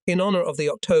 In honor of the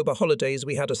October holidays,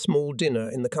 we had a small dinner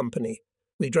in the company.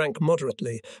 We drank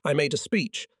moderately. I made a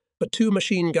speech, but 2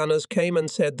 machine gunners came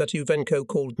and said that Yutvenko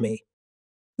called me.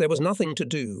 There was nothing to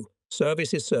do.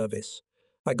 Service is service.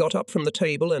 I got up from the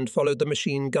table and followed the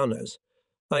machine gunners.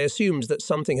 I assumed that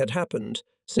something had happened,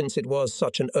 since it was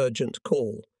such an urgent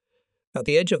call. At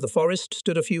the edge of the forest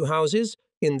stood a few houses.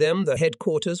 In them the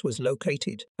headquarters was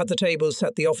located. At the tables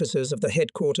sat the officers of the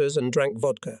headquarters and drank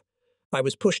vodka. I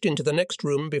was pushed into the next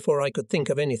room before I could think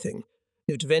of anything.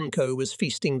 Yutvenko was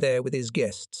feasting there with his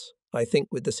guests, I think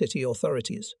with the city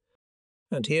authorities.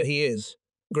 And here he is,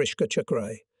 Grishka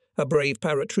Chukrai, a brave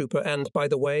paratrooper and, by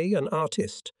the way, an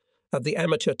artist. At the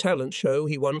amateur talent show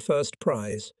he won first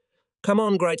prize. Come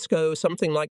on, Greitsko,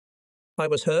 something like... I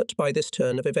was hurt by this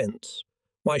turn of events.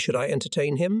 Why should I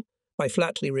entertain him? I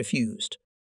flatly refused.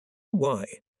 Why?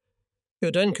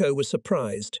 Yutvenko was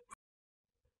surprised.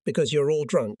 Because you're all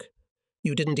drunk.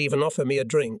 You didn't even offer me a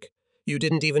drink. You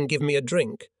didn't even give me a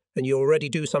drink, and you already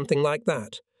do something like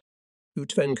that.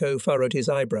 Yutvenko furrowed his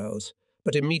eyebrows,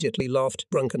 but immediately laughed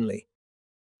drunkenly.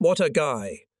 What a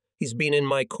guy! He's been in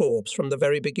my corps from the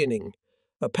very beginning.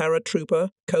 A paratrooper,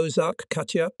 Kozak,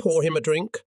 Katya, pour him a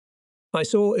drink. I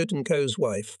saw Yutvenko's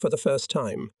wife for the first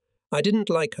time. I didn't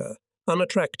like her.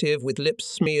 Unattractive, with lips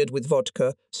smeared with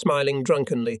vodka, smiling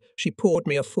drunkenly, she poured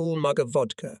me a full mug of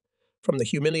vodka. From the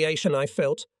humiliation I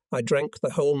felt, I drank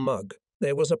the whole mug.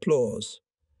 There was applause.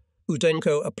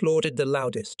 Yutvenko applauded the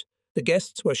loudest. The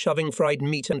guests were shoving fried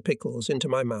meat and pickles into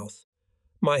my mouth.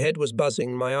 My head was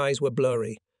buzzing, my eyes were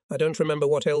blurry. I don't remember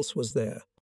what else was there.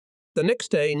 The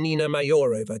next day, Nina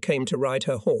Majorova came to ride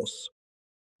her horse.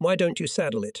 Why don't you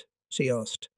saddle it? She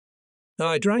asked.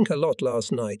 I drank a lot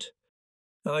last night.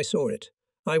 I saw it.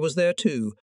 I was there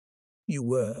too. You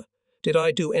were. Did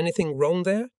I do anything wrong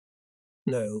there?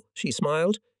 No, she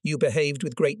smiled. You behaved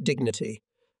with great dignity,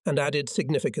 and added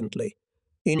significantly.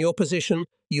 In your position,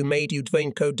 you made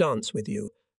Yutvenko dance with you.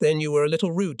 Then you were a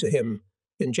little rude to him.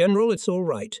 In general, it's all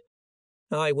right.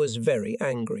 I was very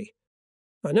angry.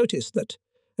 I noticed that.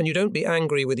 And you don't be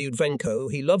angry with Yutvenko.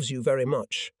 He loves you very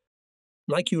much.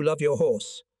 Like you love your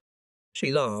horse.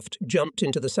 She laughed, jumped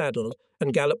into the saddle,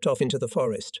 and galloped off into the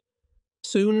forest.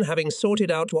 Soon, having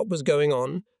sorted out what was going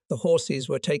on, the horses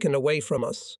were taken away from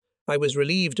us. I was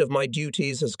relieved of my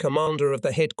duties as commander of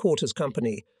the headquarters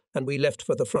company, and we left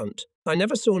for the front. I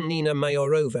never saw Nina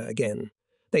Mayorova again.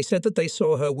 They said that they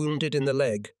saw her wounded in the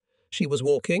leg. She was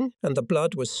walking, and the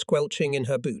blood was squelching in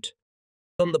her boot.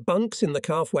 On the bunks in the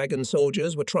calf wagon,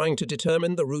 soldiers were trying to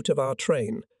determine the route of our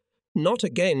train. Not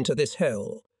again to this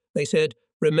hell, they said,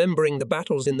 remembering the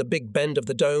battles in the Big Bend of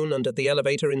the Don and at the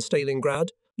elevator in Stalingrad.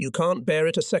 You can't bear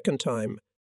it a second time.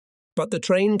 But the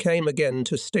train came again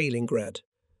to Stalingrad.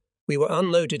 We were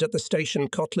unloaded at the station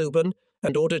Kotluban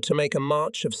and ordered to make a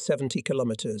march of 70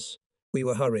 kilometers. We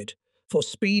were hurried. For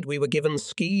speed, we were given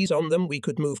skis on them. We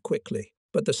could move quickly,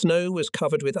 but the snow was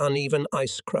covered with uneven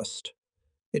ice crust.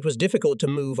 It was difficult to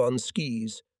move on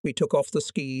skis. We took off the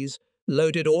skis,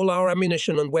 loaded all our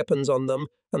ammunition and weapons on them,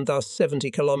 and thus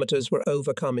 70 kilometers were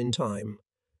overcome in time.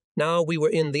 Now we were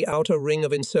in the outer ring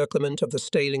of encirclement of the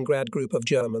Stalingrad group of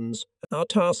Germans. Our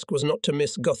task was not to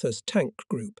miss Gotha's tank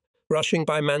group, rushing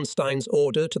by Manstein's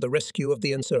order to the rescue of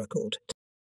the encircled.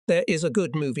 There is a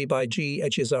good movie by G.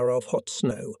 Echizarov, Hot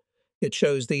Snow. It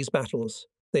shows these battles.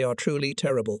 They are truly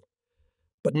terrible.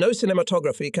 But no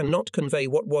cinematography cannot convey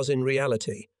what was in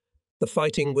reality. The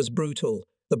fighting was brutal,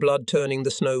 the blood turning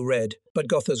the snow red, but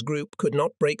Gotha's group could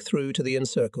not break through to the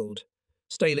encircled.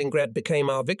 Stalingrad became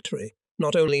our victory,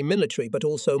 not only military but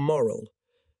also moral.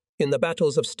 In the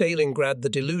battles of Stalingrad, the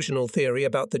delusional theory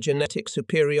about the genetic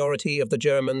superiority of the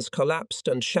Germans collapsed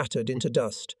and shattered into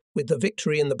dust. With the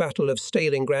victory in the Battle of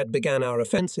Stalingrad began our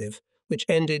offensive, which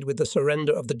ended with the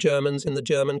surrender of the Germans in the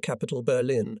German capital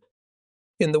Berlin.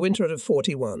 In the winter of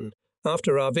 41,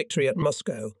 after our victory at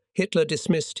Moscow, Hitler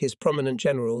dismissed his prominent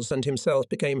generals and himself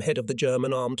became head of the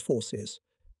German armed forces.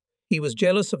 He was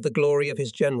jealous of the glory of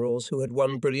his generals who had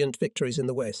won brilliant victories in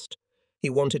the West. He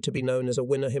wanted to be known as a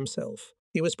winner himself.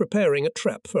 He was preparing a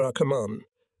trap for our command.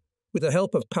 With the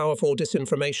help of powerful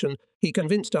disinformation, he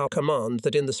convinced our command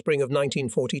that in the spring of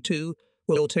 1942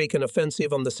 we'll take an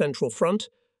offensive on the Central Front,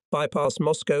 bypass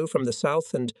Moscow from the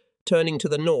south and, turning to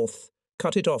the north,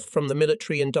 cut it off from the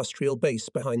military-industrial base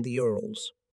behind the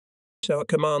Urals. Our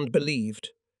command believed,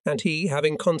 and he,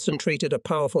 having concentrated a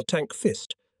powerful tank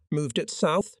fist, moved it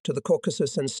south to the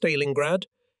Caucasus and Stalingrad.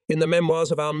 In the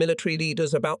memoirs of our military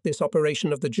leaders about this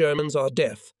operation of the Germans are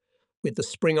deaf. With the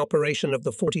spring operation of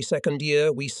the 42nd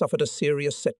year, we suffered a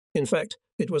serious setback. In fact,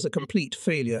 it was a complete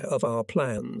failure of our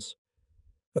plans.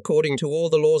 According to all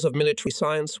the laws of military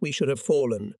science, we should have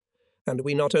fallen. And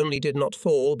we not only did not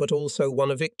fall, but also won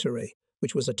a victory,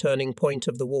 which was a turning point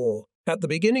of the war. At the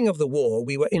beginning of the war,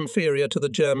 we were inferior to the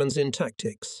Germans in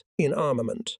tactics, in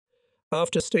armament.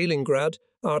 After Stalingrad,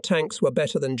 our tanks were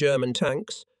better than German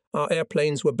tanks, our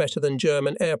airplanes were better than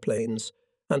German airplanes,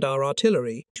 and our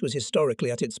artillery was historically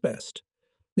at its best.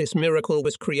 This miracle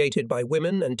was created by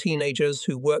women and teenagers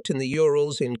who worked in the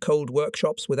Urals in cold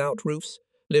workshops without roofs,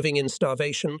 living in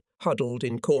starvation, huddled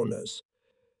in corners.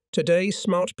 Today,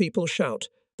 smart people shout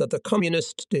that the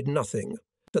communists did nothing,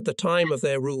 that the time of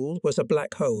their rule was a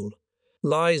black hole.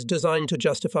 Lies designed to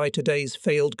justify today's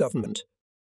failed government.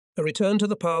 A return to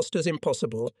the past is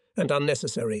impossible and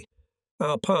unnecessary.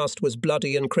 Our past was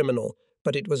bloody and criminal,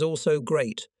 but it was also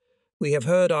great. We have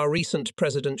heard our recent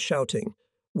president shouting,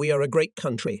 "We are a great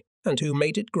country," and who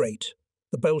made it great?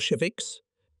 The Bolsheviks?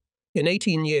 In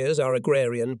 18 years, our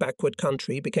agrarian, backward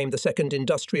country became the second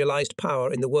industrialized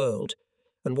power in the world.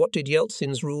 And what did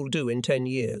Yeltsin's rule do in 10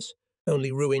 years?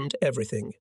 Only ruined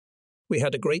everything. We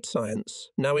had a great science.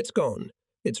 Now it's gone.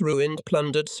 It's ruined,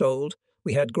 plundered, sold.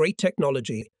 We had great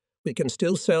technology. We can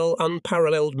still sell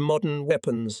unparalleled modern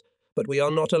weapons, but we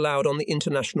are not allowed on the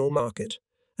international market.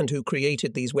 And who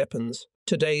created these weapons?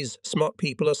 Today's smart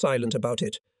people are silent about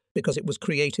it, because it was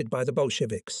created by the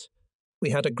Bolsheviks.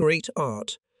 We had a great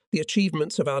art. The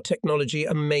achievements of our technology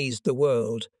amazed the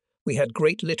world. We had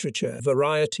great literature,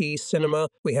 variety, cinema.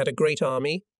 We had a great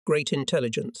army, great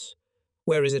intelligence.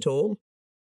 Where is it all?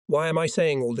 Why am I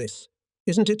saying all this?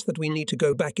 Isn't it that we need to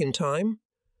go back in time?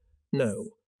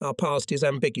 No, our past is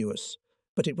ambiguous,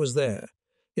 but it was there.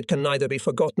 It can neither be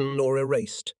forgotten nor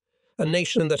erased. A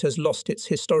nation that has lost its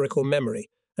historical memory,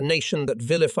 a nation that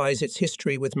vilifies its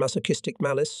history with masochistic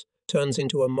malice, turns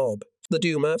into a mob. The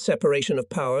Duma, separation of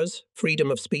powers, freedom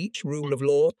of speech, rule of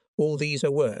law, all these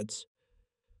are words.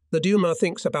 The Duma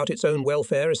thinks about its own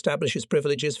welfare, establishes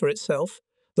privileges for itself.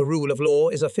 The rule of law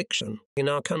is a fiction. In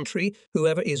our country,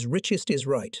 whoever is richest is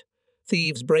right.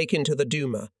 Thieves break into the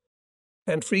Duma.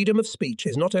 And freedom of speech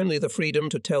is not only the freedom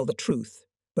to tell the truth,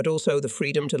 but also the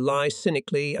freedom to lie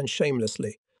cynically and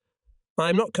shamelessly. I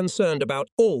am not concerned about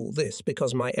all this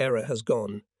because my era has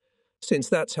gone. Since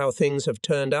that's how things have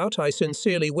turned out, I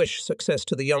sincerely wish success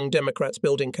to the young Democrats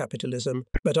building capitalism,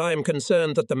 but I am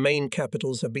concerned that the main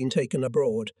capitals have been taken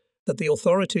abroad, that the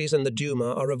authorities and the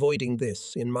Duma are avoiding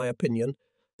this, in my opinion.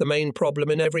 the main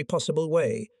problem in every possible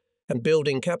way, and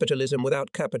building capitalism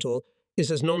without capital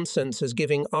is as nonsense as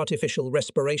giving artificial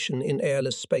respiration in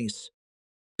airless space.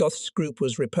 Goth's group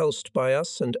was repulsed by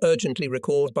us and urgently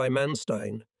recalled by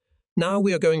Manstein. Now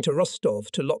we are going to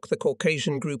Rostov to lock the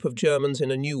Caucasian group of Germans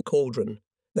in a new cauldron.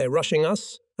 They're rushing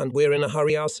us, and we're in a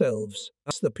hurry ourselves.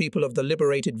 As the people of the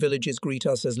liberated villages greet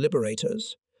us as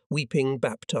liberators, weeping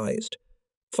baptized.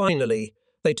 Finally,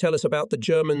 they tell us about the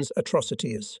Germans'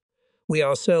 atrocities. We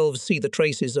ourselves see the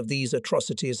traces of these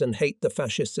atrocities and hate the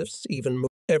fascists even more.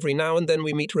 Every now and then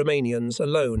we meet Romanians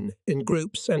alone, in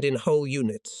groups and in whole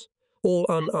units, all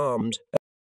unarmed.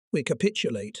 We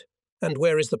capitulate. And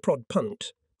where is the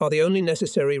Prodpunkt? Are the only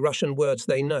necessary Russian words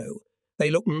they know. They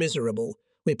look miserable.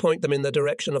 We point them in the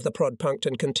direction of the Prodpunkt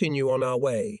and continue on our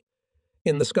way.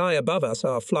 In the sky above us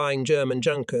are flying German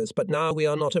Junkers, but now we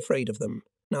are not afraid of them.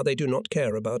 Now they do not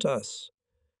care about us.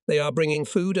 They are bringing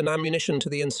food and ammunition to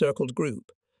the encircled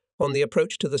group. On the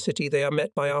approach to the city they are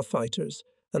met by our fighters,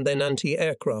 and then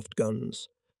anti-aircraft guns.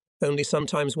 Only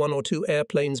sometimes 1 or 2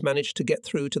 airplanes manage to get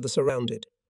through to the surrounded.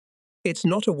 It's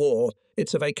not a war,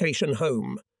 it's a vacation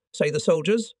home, say the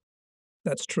soldiers?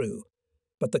 That's true.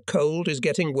 But the cold is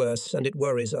getting worse and it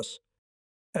worries us.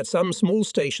 At some small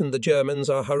station the Germans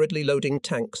are hurriedly loading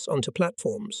tanks onto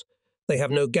platforms. They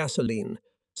have no gasoline,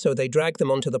 so they drag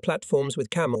them onto the platforms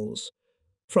with camels.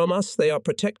 From us they are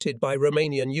protected by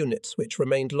Romanian units which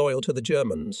remained loyal to the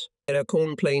Germans. Their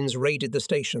corn planes raided the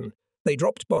station. They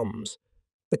dropped bombs.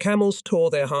 The camels tore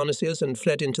their harnesses and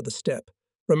fled into the steppe.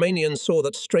 Romanians saw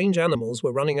that strange animals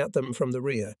were running at them from the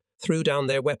rear, threw down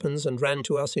their weapons and ran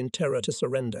to us in terror to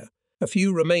surrender. A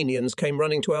few Romanians came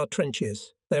running to our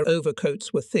trenches. Their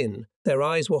overcoats were thin. Their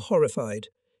eyes were horrified.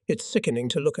 It's sickening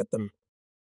to look at them.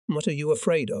 What are you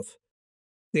afraid of?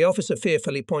 The officer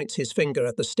fearfully points his finger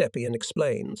at the steppe and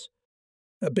explains.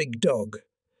 A big dog.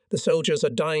 The soldiers are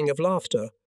dying of laughter.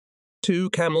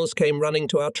 2 camels came running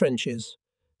to our trenches.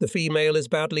 The female is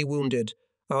badly wounded.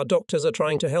 Our doctors are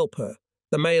trying to help her.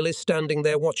 The male is standing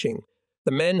there watching.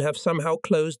 The men have somehow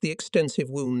closed the extensive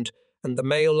wound, and the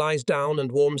male lies down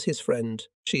and warms his friend.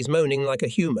 She's moaning like a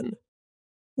human.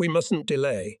 We mustn't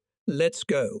delay. Let's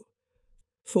go.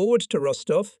 Forward to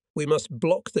Rostov. We must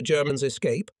block the Germans'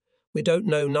 escape. We don't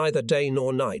know neither day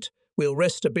nor night. We'll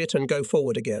rest a bit and go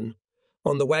forward again.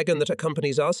 On the wagon that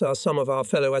accompanies us are some of our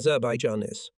fellow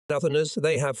Azerbaijanis. Southerners,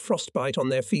 they have frostbite on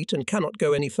their feet and cannot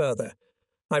go any further.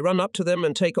 I run up to them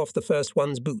and take off the first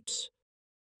one's boots.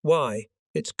 Why?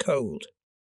 It's cold.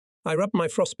 I rub my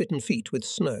frostbitten feet with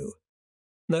snow.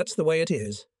 That's the way it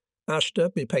is.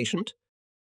 Ashta, be patient.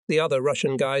 The other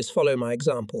Russian guys follow my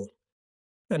example.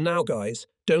 And now, guys,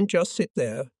 don't just sit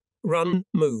there. Run,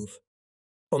 move.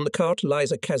 On the cart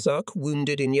lies a Kazakh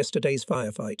wounded in yesterday's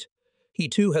firefight. He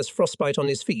too has frostbite on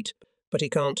his feet, but he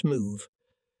can't move.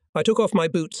 I took off my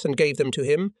boots and gave them to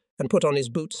him, and put on his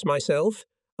boots myself.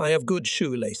 I have good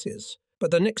shoelaces,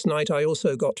 but the next night I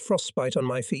also got frostbite on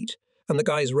my feet, and the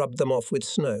guys rubbed them off with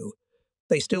snow.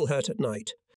 They still hurt at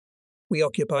night. We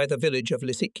occupy the village of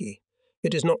Lysiki.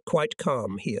 It is not quite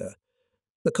calm here.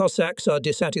 The Cossacks are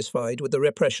dissatisfied with the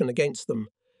repression against them.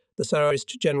 The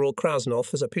Tsarist General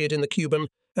Krasnov has appeared in the Kuban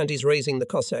and is raising the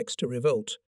Cossacks to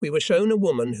revolt. We were shown a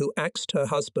woman who axed her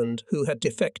husband who had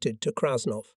defected to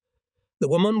Krasnov. The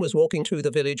woman was walking through the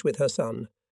village with her son.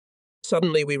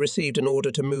 Suddenly we received an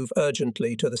order to move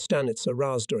urgently to the Stanitsa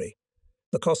Razdory.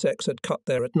 The Cossacks had cut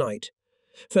there at night.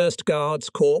 First guards,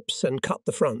 corps, and cut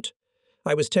the front.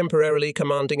 I was temporarily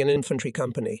commanding an infantry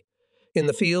company. In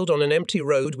the field on an empty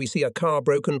road we see a car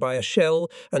broken by a shell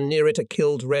and near it a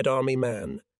killed Red Army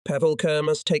man. Pavel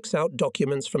Kermas takes out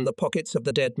documents from the pockets of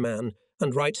the dead man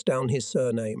and writes down his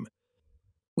surname.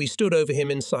 We stood over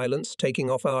him in silence, taking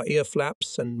off our ear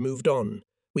flaps, and moved on.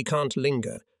 We can't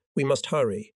linger. We must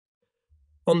hurry.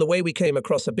 On the way we came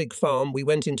across a big farm. We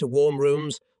went into warm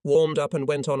rooms, warmed up and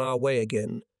went on our way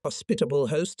again. Hospitable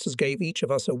hosts gave each of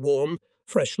us a warm,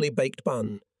 freshly baked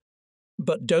bun.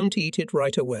 But don't eat it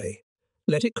right away.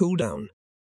 Let it cool down.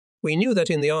 We knew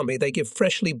that in the army they give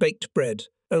freshly baked bread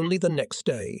only the next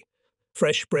day.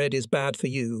 Fresh bread is bad for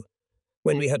you.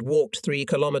 When we had walked 3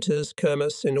 kilometers,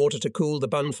 Kermas, in order to cool the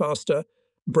bun faster,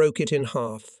 broke it in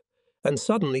half. And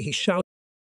suddenly he shouted,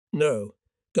 "No,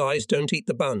 guys, don't eat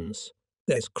the buns.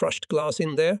 There's crushed glass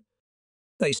in there."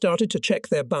 They started to check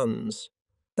their buns.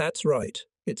 That's right,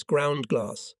 it's ground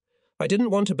glass. I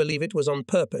didn't want to believe it was on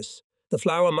purpose. The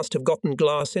flour must have gotten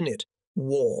glass in it.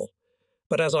 War.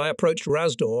 But as I approached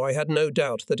Razdor, I had no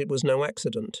doubt that it was no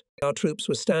accident. Our troops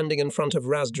were standing in front of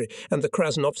Razdry, and the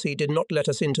Krasnovsi did not let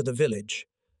us into the village.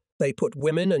 They put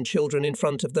women and children in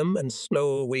front of them, and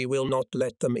we will not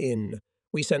let them in.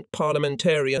 We sent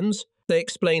parliamentarians. They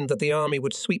explained that the army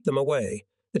would sweep them away,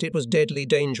 that it was deadly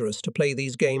dangerous to play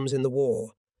these games in the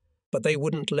war. But they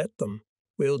wouldn't let them.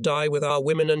 We'll die with our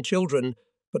women and children,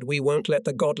 but we won't let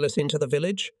the godless into the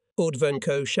village,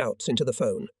 Ordvenko shouts into the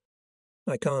phone.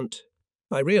 I can't.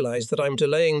 I realize that I'm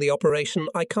delaying the operation.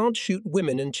 I can't shoot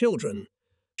women and children.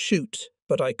 Shoot,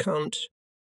 but I can't.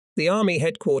 The army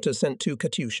headquarters sent 2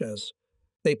 Katyushas.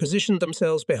 They positioned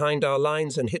themselves behind our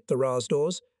lines and hit the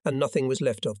Razdors, and nothing was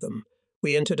left of them.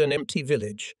 We entered an empty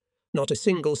village. Not a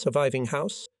single surviving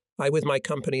house. I with my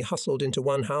company hustled into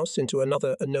one house, into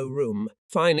another, and no room.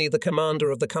 Finally, the commander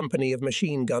of the company of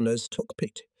machine gunners took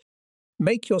pity.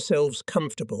 Make yourselves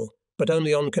comfortable, but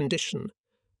only on condition.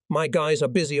 My guys are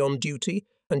busy on duty,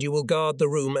 and you will guard the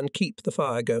room and keep the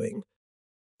fire going.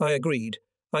 I agreed.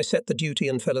 I set the duty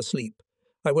and fell asleep.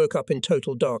 I woke up in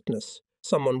total darkness.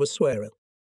 Someone was swearing.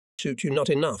 Shoot you not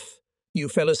enough. You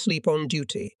fell asleep on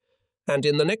duty. And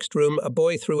in the next room, a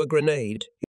boy threw a grenade.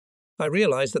 I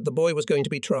realized that the boy was going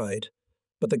to be tried.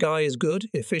 But the guy is good,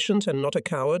 efficient, and not a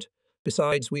coward.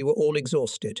 Besides, we were all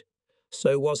exhausted.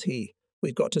 So was he.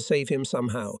 We've got to save him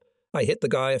somehow. I hit the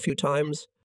guy a few times.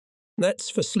 That's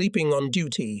for sleeping on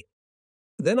duty.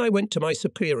 Then I went to my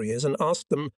superiors and asked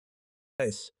them,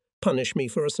 yes, punish me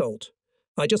for assault.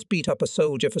 I just beat up a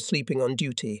soldier for sleeping on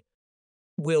duty.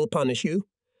 We'll punish you.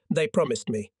 They promised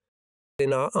me.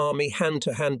 In our army,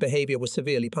 hand-to-hand behavior was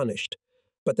severely punished.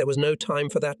 But there was no time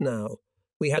for that now.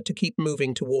 We had to keep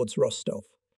moving towards Rostov.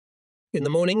 In the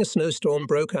morning, a snowstorm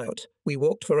broke out. We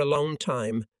walked for a long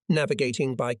time,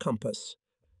 navigating by compass.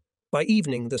 By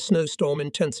evening, the snowstorm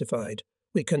intensified.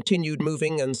 We continued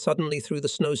moving, and suddenly through the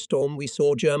snowstorm we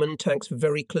saw German tanks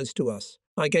very close to us.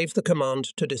 I gave the command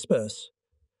to disperse.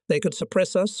 They could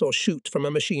suppress us or shoot from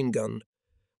a machine gun.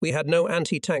 We had no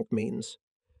anti-tank means.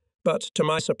 But, to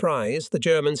my surprise, the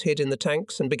Germans hid in the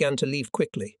tanks and began to leave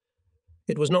quickly.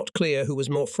 It was not clear who was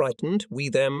more frightened, we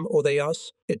them or they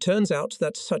us. It turns out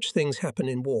that such things happen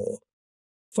in war.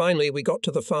 Finally, we got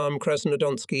to the farm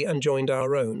Krasnodonsky and joined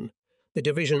our own. The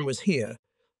division was here.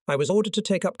 I was ordered to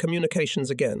take up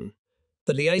communications again.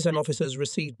 The liaison officers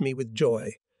received me with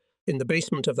joy. In the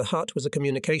basement of the hut was a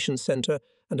communications center,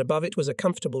 and above it was a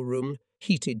comfortable room,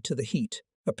 heated to the heat.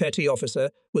 A petty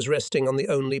officer was resting on the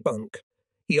only bunk.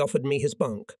 He offered me his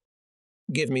bunk.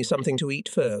 "Give me something to eat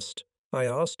first," I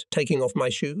asked, taking off my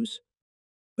shoes.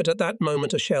 But at that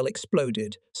moment a shell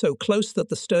exploded, so close that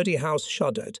the sturdy house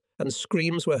shuddered, and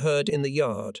screams were heard in the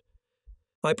yard.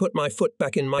 I put my foot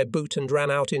back in my boot and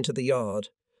ran out into the yard.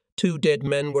 2 dead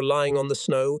men were lying on the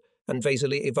snow, and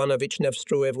Vasily Ivanovich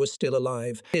Nevstruev was still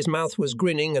alive. His mouth was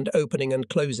grinning and opening and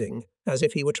closing, as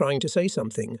if he were trying to say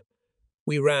something.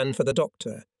 We ran for the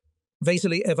doctor.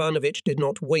 Vasily Ivanovich did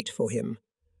not wait for him.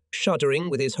 Shuddering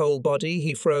with his whole body,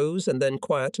 he froze and then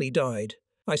quietly died.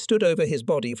 I stood over his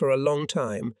body for a long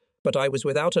time, but I was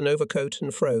without an overcoat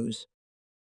and froze.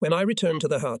 When I returned to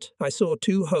the hut, I saw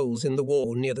 2 holes in the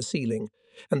wall near the ceiling,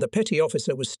 and the petty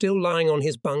officer was still lying on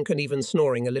his bunk and even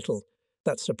snoring a little.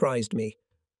 That surprised me.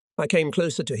 I came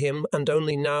closer to him, and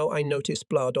only now I noticed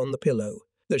blood on the pillow.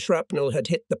 The shrapnel had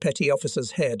hit the petty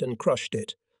officer's head and crushed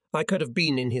it. I could have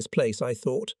been in his place, I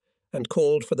thought, and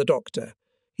called for the doctor.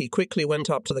 He quickly went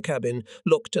up to the cabin,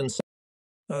 looked and said,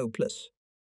 "Hopeless."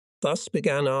 Thus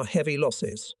began our heavy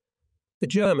losses. The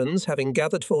Germans, having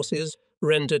gathered forces,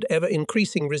 rendered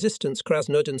ever-increasing resistance.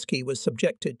 Krasnodonsky was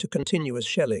subjected to continuous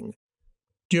shelling.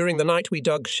 During the night we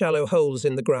dug shallow holes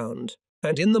in the ground,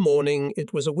 and in the morning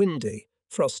it was a windy,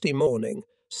 frosty morning,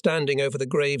 standing over the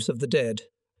graves of the dead.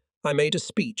 I made a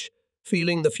speech,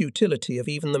 feeling the futility of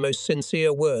even the most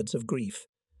sincere words of grief.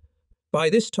 By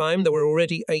this time there were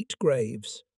already 8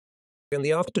 graves. In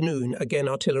the afternoon, again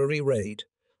artillery raid.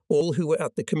 All who were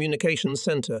at the communications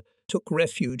centre took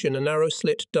refuge in a narrow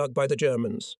slit dug by the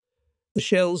Germans. The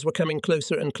shells were coming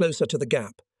closer and closer to the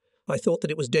gap. I thought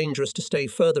that it was dangerous to stay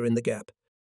further in the gap.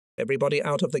 Everybody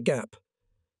out of the gap.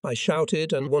 I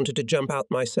shouted and wanted to jump out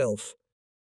myself.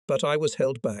 But I was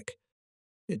held back.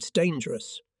 It's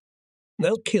dangerous.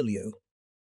 They'll kill you.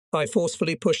 I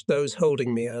forcefully pushed those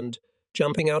holding me and,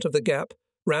 jumping out of the gap,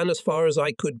 ran as far as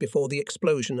I could before the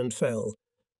explosion and fell.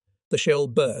 The shell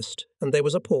burst, and there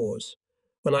was a pause.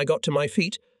 When I got to my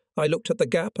feet, I looked at the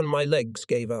gap and my legs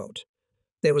gave out.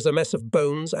 There was a mess of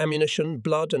bones, ammunition,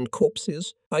 blood, and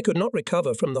corpses. I could not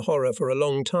recover from the horror for a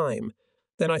long time.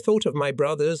 Then I thought of my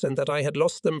brothers and that I had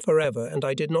lost them forever, and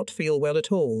I did not feel well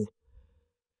at all.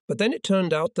 But then it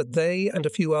turned out that they and a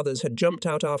few others had jumped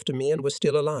out after me and were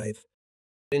still alive.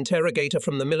 An interrogator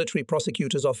from the military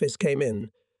prosecutor's office came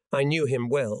in. I knew him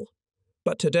well.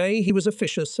 But today he was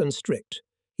officious and strict.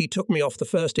 He took me off the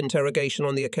first interrogation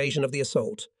on the occasion of the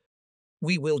assault.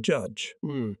 "We will judge."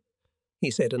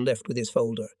 he said, and left with his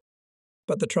folder.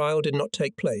 But the trial did not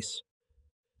take place.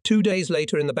 2 days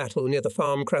later, in the battle near the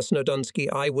farm Krasnodonsky,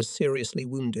 I was seriously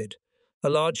wounded. A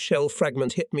large shell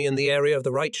fragment hit me in the area of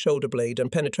the right shoulder blade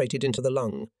and penetrated into the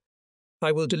lung.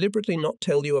 I will deliberately not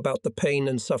tell you about the pain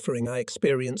and suffering I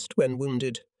experienced when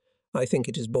wounded. I think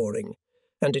it is boring,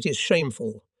 and it is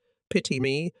shameful. Pity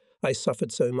me, I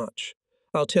suffered so much.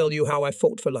 I'll tell you how I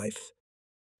fought for life.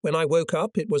 When I woke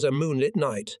up, it was a moonlit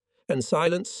night, and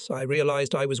silence. I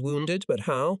realized I was wounded, but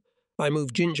how? I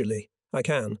moved gingerly. I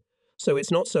can. So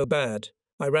it's not so bad.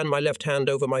 I ran my left hand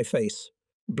over my face.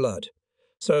 Blood.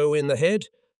 So in the head,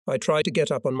 I try to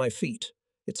get up on my feet.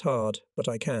 It's hard, but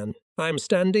I can. I am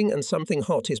standing and something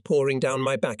hot is pouring down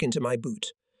my back into my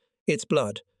boot. It's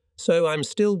blood. So I'm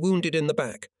still wounded in the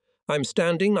back. I'm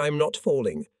standing, I'm not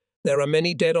falling. There are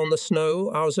many dead on the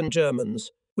snow, ours and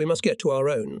Germans. We must get to our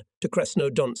own, to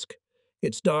Krasnodonsk.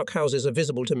 Its dark houses are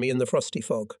visible to me in the frosty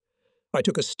fog. I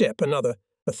took a step, another,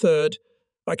 a third.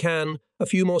 I can, a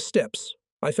few more steps.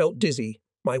 I felt dizzy.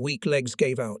 My weak legs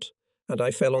gave out, and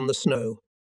I fell on the snow.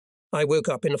 I woke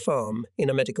up in a farm, in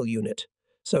a medical unit.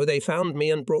 So they found me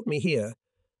and brought me here.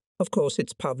 Of course,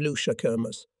 it's Pavlusha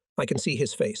Kermas. I can see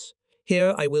his face.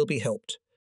 Here I will be helped.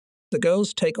 The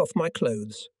girls take off my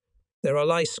clothes. There are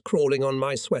lice crawling on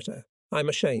my sweater. I'm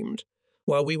ashamed.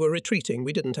 While we were retreating,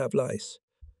 we didn't have lice.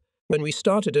 When we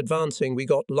started advancing, we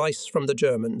got lice from the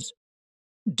Germans.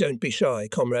 Don't be shy,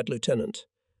 Comrade Lieutenant.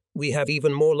 We have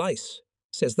even more lice,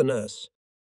 says the nurse.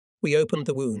 We opened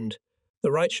the wound.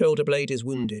 The right shoulder blade is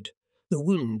wounded. The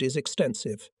wound is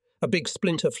extensive. A big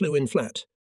splinter flew in flat.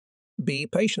 Be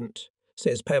patient,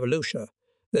 says Pavlusha.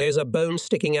 There's a bone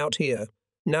sticking out here.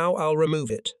 Now I'll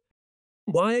remove it.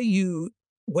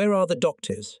 Where are the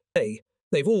doctors? Hey,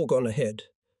 they've all gone ahead.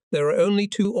 There are only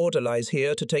 2 orderlies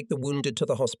here to take the wounded to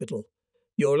the hospital.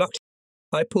 You're lucky.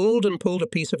 I pulled a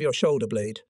piece of your shoulder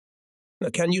blade. Now,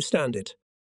 can you stand it?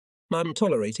 I'm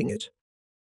tolerating it.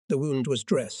 The wound was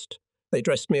dressed. They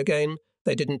dressed me again.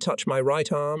 They didn't touch my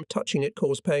right arm. Touching it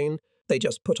caused pain. They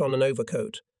just put on an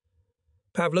overcoat.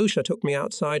 Pavlusha took me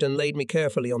outside and laid me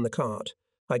carefully on the cart.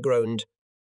 I groaned.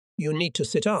 You need to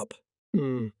sit up.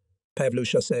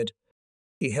 Pavlusha said.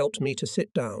 He helped me to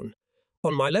sit down.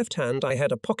 On my left hand I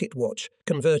had a pocket watch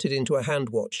converted into a hand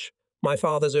watch, my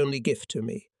father's only gift to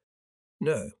me.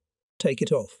 No, take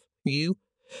it off. You?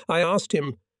 I asked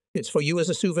him, it's for you as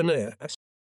a souvenir.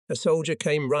 A soldier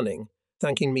came running,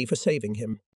 thanking me for saving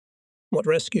him. What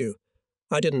rescue?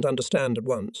 I didn't understand at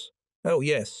once. Oh,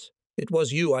 yes, it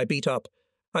was you I beat up.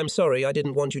 I'm sorry, I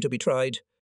didn't want you to be tried.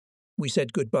 We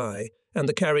said goodbye, and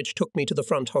the carriage took me to the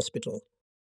front hospital.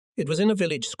 It was in a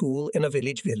village school in a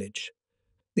village.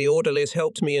 The orderlies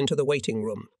helped me into the waiting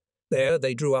room. There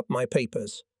they drew up my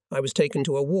papers. I was taken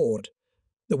to a ward.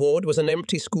 The ward was an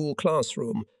empty school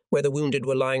classroom where the wounded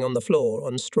were lying on the floor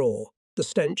on straw. The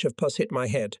stench of pus hit my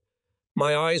head.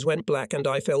 My eyes went black and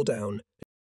I fell down.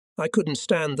 I couldn't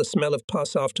stand the smell of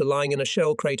pus after lying in a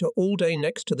shell crater all day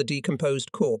next to the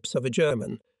decomposed corpse of a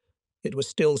German. It was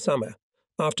still summer.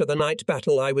 After the night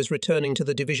battle, I was returning to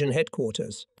the division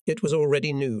headquarters. It was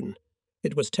already noon.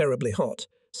 It was terribly hot.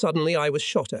 Suddenly I was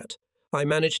shot at. I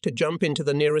managed to jump into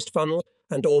the nearest funnel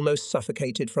and almost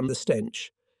suffocated from the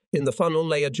stench. In the funnel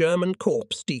lay a German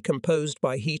corpse decomposed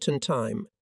by heat and time.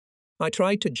 I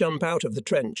tried to jump out of the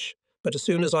trench, but as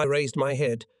soon as I raised my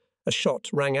head, a shot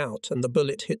rang out and the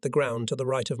bullet hit the ground to the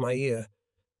right of my ear.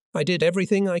 I did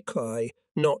everything I could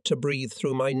not to breathe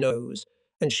through my nose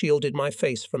and shielded my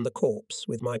face from the corpse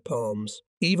with my palms.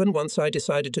 Even once I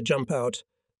decided to jump out,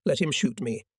 let him shoot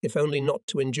me, if only not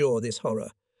to endure this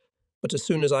horror. But as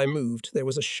soon as I moved, there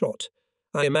was a shot.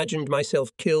 I imagined myself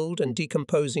killed and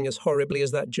decomposing as horribly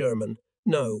as that German.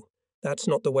 No, that's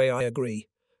not the way I agree.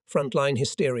 Frontline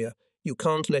hysteria. You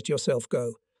can't let yourself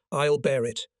go. I'll bear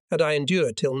it. And I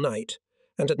endured till night.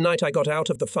 And at night I got out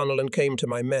of the funnel and came to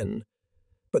my men.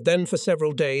 But then for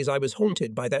several days I was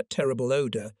haunted by that terrible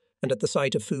odour, and at the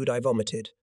sight of food I vomited.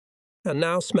 And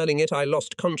now, smelling it, I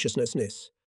lost consciousness.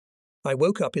 I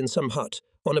woke up in some hut,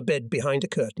 on a bed behind a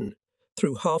curtain.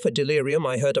 Through half a delirium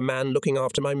I heard a man looking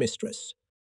after my mistress.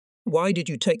 Why did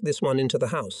you take this one into the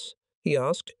house? He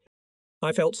asked.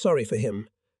 I felt sorry for him.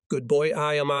 Good boy,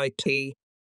 I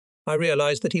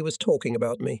realized that he was talking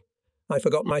about me. I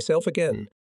forgot myself again.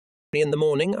 In the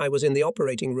morning I was in the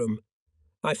operating room.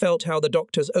 I felt how the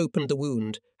doctors opened the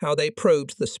wound, how they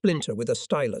probed the splinter with a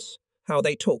stylus, how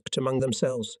they talked among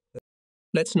themselves.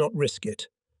 Let's not risk it.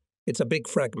 It's a big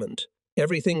fragment.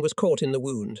 Everything was caught in the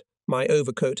wound, my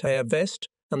overcoat, hair, vest,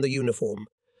 and the uniform.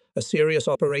 A serious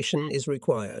operation is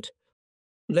required.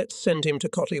 Let's send him to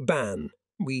Kotlebane,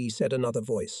 said another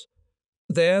voice.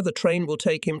 There the train will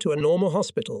take him to a normal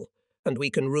hospital, and we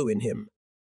can ruin him.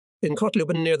 In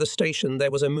Kotleben near the station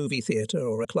there was a movie theatre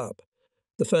or a club.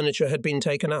 The furniture had been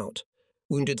taken out.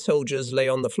 Wounded soldiers lay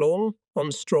on the floor,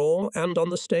 on straw, and on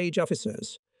the stage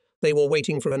officers. They were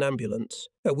waiting for an ambulance.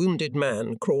 A wounded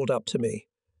man crawled up to me.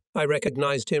 I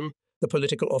recognized him, the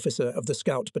political officer of the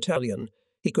Scout Battalion.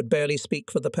 He could barely speak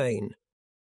for the pain.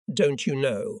 "Don't you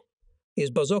know?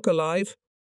 Is Bozok alive?"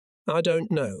 "I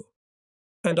don't know.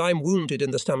 And I'm wounded in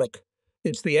the stomach.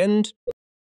 It's the end."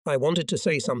 I wanted to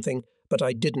say something, but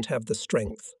I didn't have the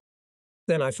strength.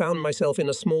 Then I found myself in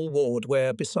a small ward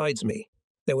where, besides me,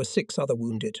 there were 6 other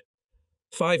wounded.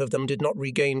 5 of them did not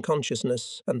regain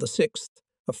consciousness, and the 6th,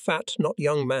 a fat, not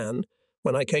young man,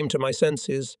 when I came to my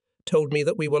senses, told me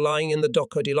that we were lying in the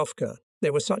Dokodilovka.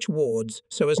 There were such wards,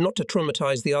 so as not to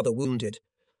traumatize the other wounded.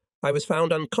 I was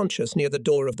found unconscious near the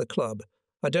door of the club.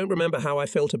 I don't remember how I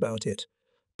felt about it.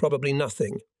 Probably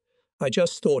nothing. I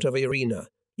just thought of Irina.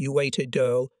 You waited,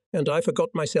 girl, and I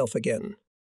forgot myself again.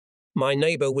 My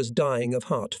neighbour was dying of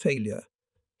heart failure.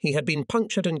 He had been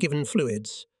punctured and given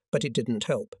fluids, but it didn't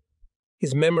help.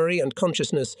 His memory and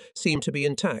consciousness seemed to be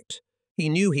intact. He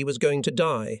knew he was going to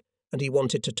die, and he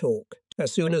wanted to talk.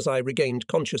 As soon as I regained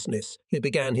consciousness, he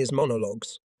began his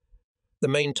monologues. The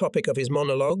main topic of his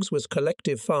monologues was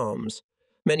collective farms.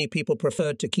 Many people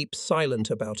preferred to keep silent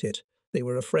about it. They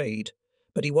were afraid.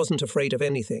 But he wasn't afraid of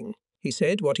anything. He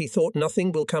said what he thought: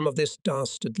 nothing will come of this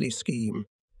dastardly scheme.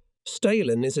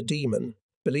 Stalin is a demon.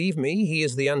 Believe me, he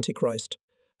is the Antichrist.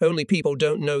 Only people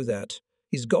don't know that.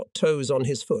 He's got toes on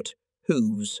his foot.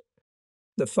 Hooves.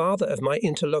 The father of my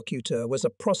interlocutor was a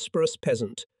prosperous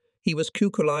peasant. He was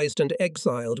cuckoldized and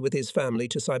exiled with his family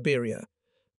to Siberia.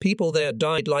 People there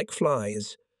died like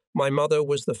flies. My mother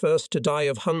was the first to die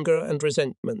of hunger and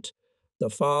resentment. The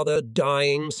father,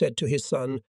 dying, said to his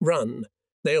son, "Run.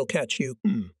 They'll catch you.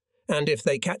 And if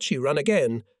they catch you, run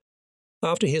again."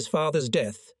 After his father's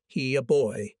death, he, a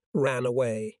boy, ran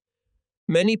away.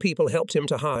 Many people helped him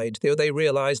to hide, though they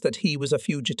realized that he was a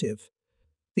fugitive.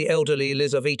 The elderly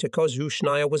Lizaveta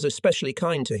Kozhushnaya was especially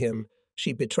kind to him.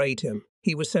 She betrayed him.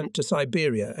 He was sent to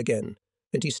Siberia again,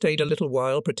 and he stayed a little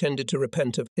while, pretended to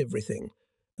repent of everything.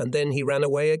 And then he ran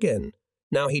away again.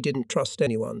 Now he didn't trust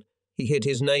anyone. He hid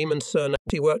his name and surname.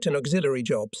 He worked in auxiliary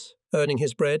jobs, earning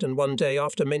his bread, and one day,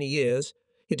 after many years,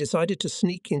 he decided to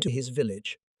sneak into his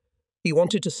village. He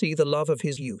wanted to see the love of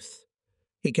his youth.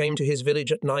 He came to his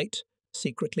village at night,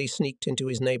 secretly sneaked into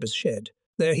his neighbor's shed.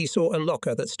 There he saw a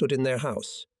locker that stood in their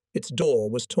house. Its door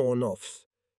was torn off.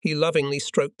 He lovingly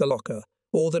stroked the locker,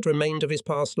 all that remained of his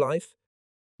past life.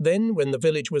 Then, when the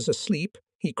village was asleep,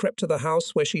 he crept to the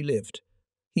house where she lived.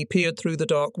 He peered through the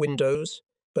dark windows,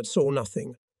 but saw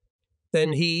nothing.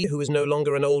 Then he, who was no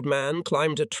longer an old man,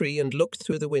 climbed a tree and looked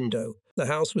through the window. The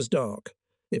house was dark.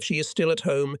 If she is still at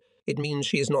home, it means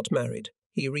she is not married,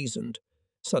 he reasoned.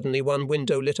 Suddenly one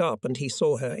window lit up, and he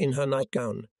saw her in her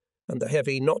nightgown. And the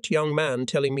heavy, not young man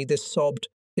telling me this sobbed.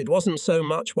 It wasn't so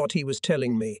much what he was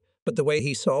telling me, but the way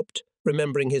he sobbed,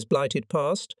 remembering his blighted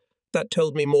past, that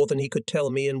told me more than he could tell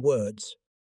me in words.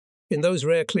 In those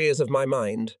rare clears of my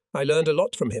mind, I learned a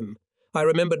lot from him. I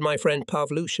remembered my friend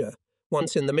Pavlusha.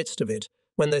 Once in the midst of it,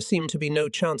 when there seemed to be no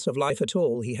chance of life at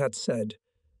all, he had said,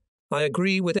 "I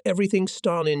agree with everything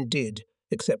Stalin did,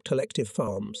 except collective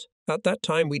farms. At that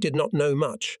time we did not know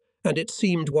much, and it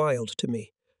seemed wild to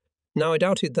me. Now I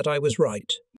doubted that I was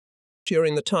right.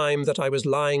 During the time that I was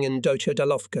lying in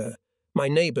Dokodilovka, my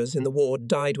neighbours in the ward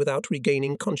died without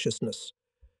regaining consciousness.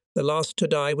 The last to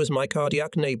die was my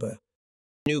cardiac neighbour.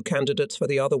 New candidates for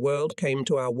the other world came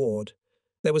to our ward.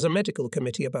 There was a medical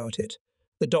committee about it.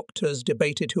 The doctors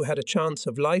debated who had a chance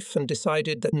of life and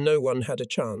decided that no one had a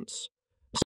chance.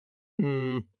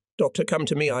 Doctor, come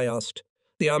to me, I asked.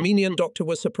 The Armenian doctor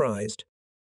was surprised.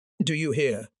 Do you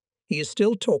hear? He is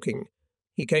still talking.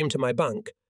 He came to my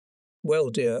bunk. Well,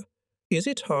 dear, is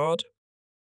it hard?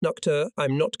 Doctor,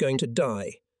 I'm not going to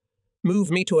die.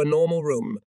 Move me to a normal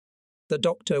room. The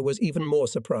doctor was even more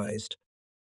surprised.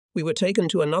 We were taken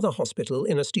to another hospital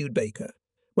in a Studebaker.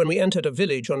 When we entered a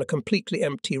village on a completely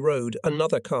empty road,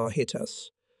 another car hit us.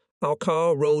 Our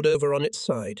car rolled over on its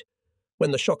side.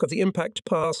 When the shock of the impact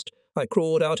passed, I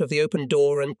crawled out of the open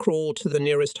door and crawled to the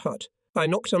nearest hut. I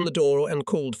knocked on the door and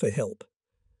called for help.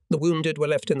 The wounded were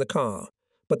left in the car,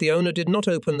 but the owner did not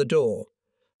open the door.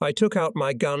 I took out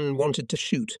my gun and wanted to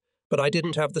shoot, but I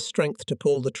didn't have the strength to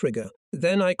pull the trigger.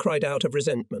 Then I cried out of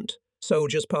resentment.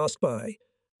 Soldiers passed by.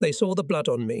 They saw the blood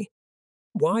on me.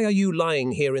 Why are you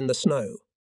lying here in the snow?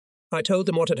 I told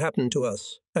them what had happened to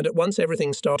us, and at once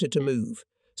everything started to move.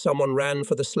 Someone ran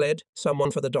for the sled,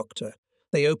 someone for the doctor.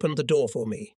 They opened the door for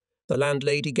me. The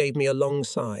landlady gave me a long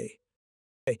sigh.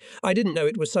 I didn't know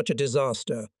it was such a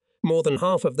disaster. More than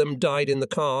half of them died in the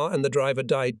car, and the driver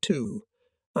died too.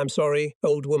 I'm sorry,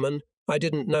 old woman. I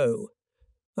didn't know.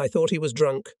 I thought he was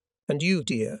drunk. And you,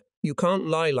 dear, you can't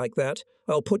lie like that.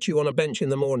 I'll put you on a bench in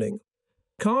the morning.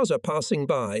 Cars are passing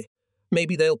by.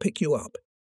 Maybe they'll pick you up.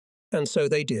 And so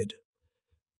they did.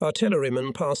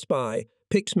 Artillerymen passed by,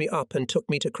 picked me up and took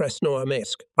me to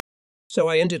Krasnoarmeysk. So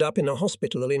I ended up in a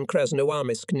hospital in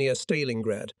Krasnoarmeysk near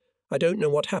Stalingrad. I don't know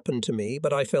what happened to me,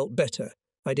 but I felt better.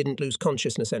 I didn't lose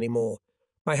consciousness anymore.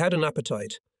 I had an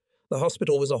appetite. The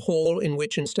hospital was a hall in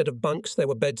which instead of bunks there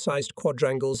were bed-sized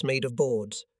quadrangles made of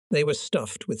boards. They were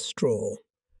stuffed with straw.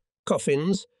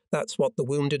 Coffins, that's what the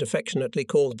wounded affectionately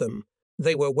called them.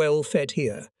 They were well fed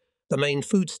here. The main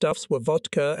foodstuffs were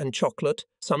vodka and chocolate,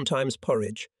 sometimes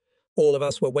porridge. All of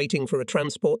us were waiting for a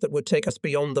transport that would take us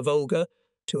beyond the Volga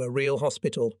to a real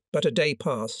hospital. But a day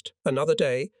passed, another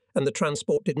day, and the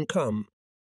transport didn't come.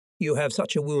 You have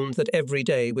such a wound that every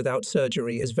day without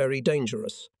surgery is very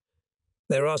dangerous.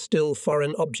 There are still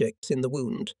foreign objects in the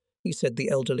wound, he said, the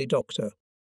elderly doctor.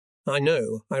 I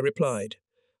know, I replied.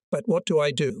 But what do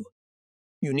I do?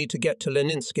 You need to get to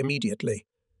Leninsk immediately.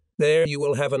 There you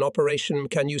will have an operation.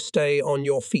 Can you stay on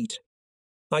your feet?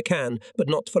 I can, but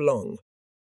not for long.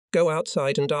 Go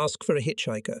outside and ask for a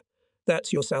hitchhiker.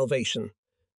 That's your salvation.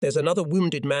 There's another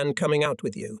wounded man coming out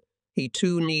with you. He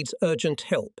too needs urgent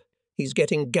help. He's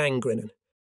getting gangrene.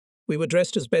 We were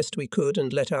dressed as best we could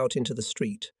and let out into the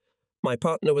street. My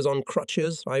partner was on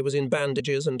crutches, I was in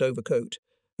bandages and overcoat.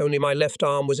 Only my left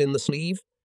arm was in the sleeve.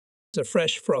 A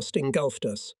fresh frost engulfed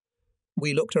us.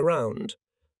 We looked around.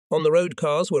 On the road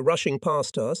cars were rushing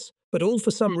past us, but all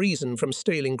for some reason from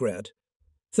Stalingrad.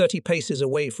 30 paces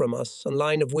away from us, a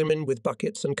line of women with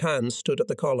buckets and cans stood at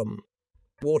the column.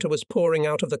 Water was pouring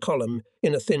out of the column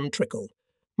in a thin trickle.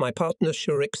 My partner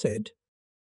Shurik said,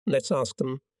 "Let's ask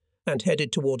them," and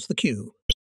headed towards the queue.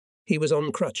 He was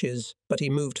on crutches, but he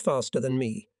moved faster than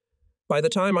me. By the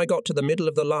time I got to the middle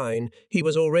of the line, he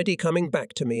was already coming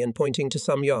back to me and pointing to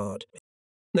some yard.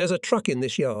 "There's a truck in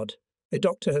this yard. A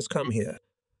doctor has come here.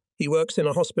 He works in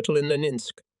a hospital in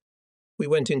Leninsk." We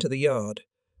went into the yard.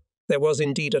 There was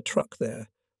indeed a truck there.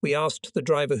 We asked the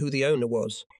driver who the owner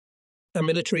was. A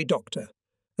military doctor,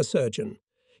 a surgeon.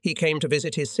 He came to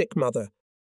visit his sick mother.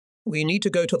 "We need to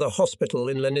go to the hospital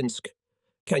in Leninsk.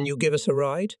 Can you give us a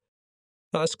ride?"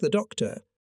 Ask the doctor.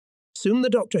 Soon the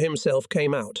doctor himself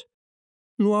came out.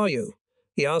 "Who are you?"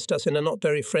 He asked us in a not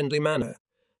very friendly manner.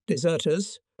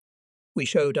 "Deserters?" We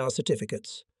showed our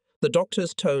certificates. The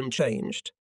doctor's tone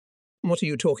changed. "What are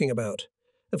you talking about?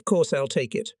 Of course I'll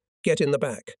take it. Get in the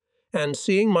back." And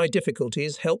seeing my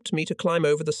difficulties, helped me to climb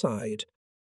over the side.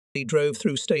 He drove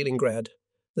through Stalingrad.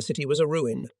 The city was a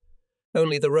ruin.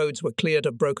 Only the roads were cleared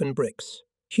of broken bricks.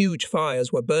 Huge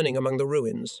fires were burning among the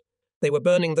ruins. They were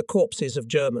burning the corpses of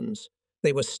Germans.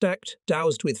 They were stacked,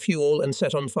 doused with fuel and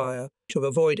set on fire to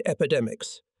avoid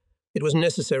epidemics. It was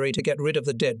necessary to get rid of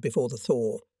the dead before the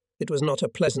thaw. It was not a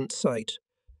pleasant sight.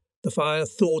 The fire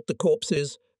thawed the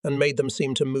corpses and made them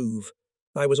seem to move.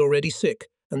 I was already sick,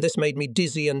 and this made me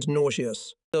dizzy and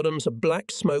nauseous. Columns of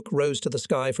black smoke rose to the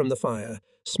sky from the fire,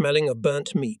 smelling of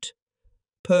burnt meat.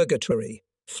 Purgatory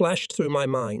flashed through my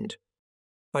mind.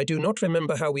 I do not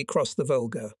remember how we crossed the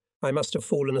Volga. I must have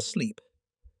fallen asleep.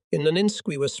 In Leninsk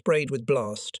we were sprayed with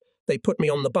blast. They put me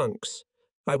on the bunks.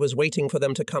 I was waiting for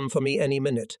them to come for me any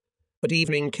minute. But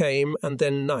evening came and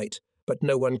then night, but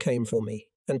no one came for me,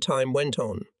 and time went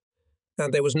on.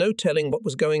 And there was no telling what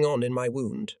was going on in my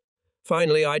wound.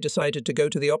 Finally, I decided to go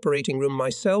to the operating room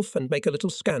myself and make a little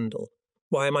scandal.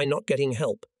 Why am I not getting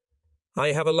help?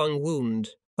 I have a lung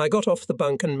wound. I got off the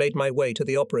bunk and made my way to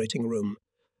the operating room.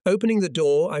 Opening the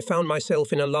door, I found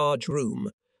myself in a large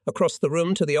room. Across the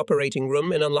room to the operating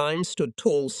room in a line stood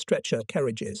tall stretcher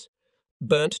carriages.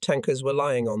 Burnt tankers were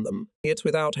lying on them, yet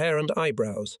without hair and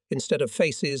eyebrows. Instead of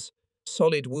faces,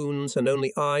 solid wounds and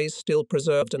only eyes still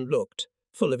preserved and looked,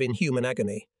 full of inhuman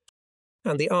agony.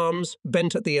 And the arms,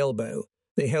 bent at the elbow,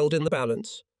 they held in the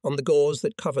balance, on the gauze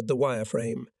that covered the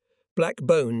wireframe. Black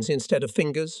bones instead of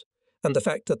fingers, and the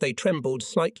fact that they trembled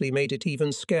slightly made it even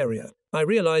scarier. I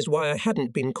realized why I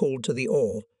hadn't been called to the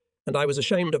oar, and I was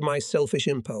ashamed of my selfish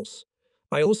impulse.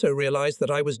 I also realized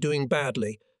that I was doing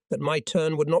badly, that my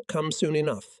turn would not come soon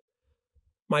enough.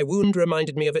 My wound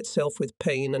reminded me of itself with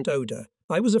pain and odour.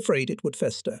 I was afraid it would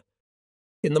fester.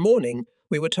 In the morning,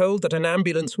 we were told that an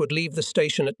ambulance would leave the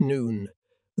station at noon.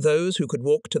 Those who could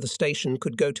walk to the station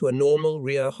could go to a normal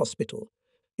rear hospital.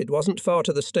 It wasn't far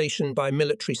to the station by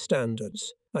military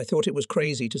standards. I thought it was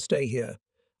crazy to stay here.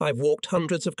 I've walked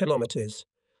hundreds of kilometres.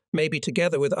 Maybe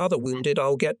together with other wounded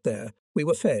I'll get there. We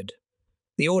were fed.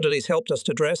 The orderlies helped us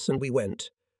to dress and we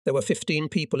went. There were 15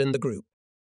 people in the group.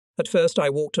 At first I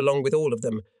walked along with all of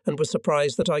them and was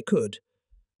surprised that I could.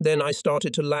 Then I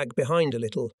started to lag behind a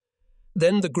little.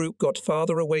 Then the group got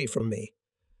farther away from me.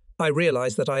 I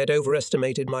realized that I had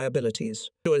overestimated my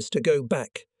abilities. So as to go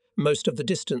back, most of the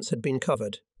distance had been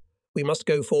covered. We must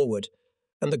go forward,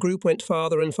 and the group went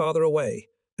farther and farther away,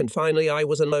 and finally I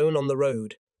was alone on the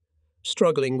road.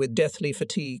 Struggling with deathly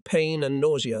fatigue, pain and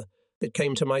nausea that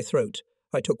came to my throat,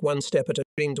 I took one step at a time.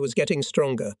 Wind was getting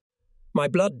stronger. My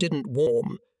blood didn't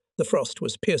warm. The frost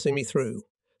was piercing me through.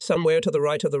 Somewhere to the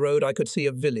right of the road I could see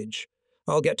a village.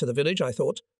 I'll get to the village, I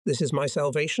thought. This is my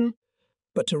salvation.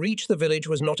 But to reach the village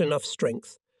was not enough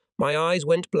strength. My eyes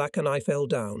went black and I fell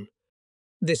down.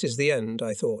 This is the end,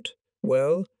 I thought.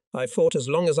 Well, I fought as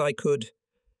long as I could.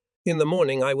 In the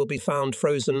morning I will be found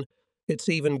frozen. It's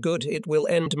even good it will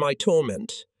end my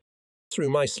torment. Through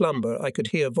my slumber I could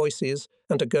hear voices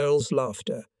and a girl's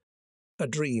laughter. A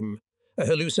dream, a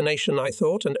hallucination, I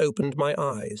thought, and opened my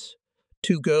eyes.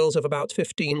 2 girls of about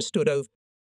 15 stood over.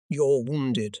 You're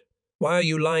wounded. Why are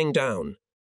you lying down?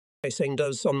 I signaled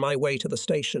us on my way to the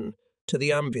station, to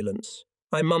the ambulance.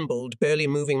 I mumbled, barely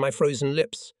moving my frozen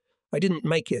lips. I didn't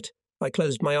make it. I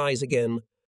closed my eyes again.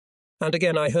 And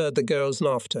again I heard the girl's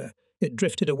laughter. It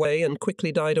drifted away and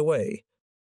quickly died away.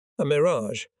 A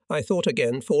mirage, I thought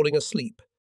again, falling asleep.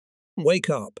 Wake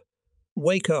up.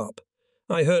 Wake up.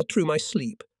 I heard through my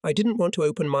sleep. I didn't want to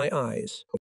open my eyes.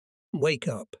 Wake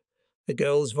up. The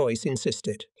girl's voice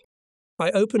insisted. I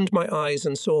opened my eyes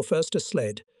and saw first a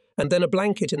sled, and then a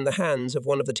blanket in the hands of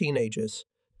one of the teenagers.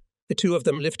 The 2 of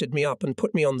them lifted me up and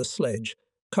put me on the sledge,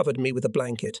 covered me with a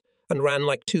blanket, and ran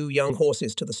like 2 young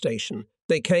horses to the station.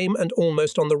 They came and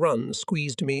almost on the run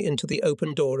squeezed me into the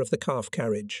open door of the calf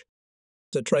carriage.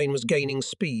 The train was gaining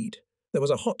speed. There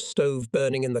was a hot stove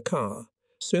burning in the car.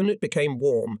 Soon it became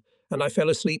warm, and I fell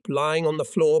asleep lying on the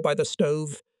floor by the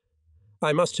stove.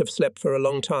 I must have slept for a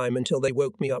long time until they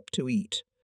woke me up to eat.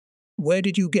 Where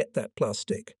did you get that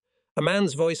plastic? A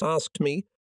man's voice asked me.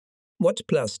 What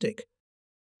plastic?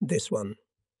 This one.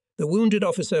 The wounded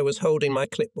officer was holding my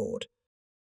clipboard.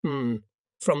 From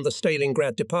the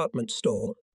Stalingrad department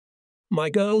store.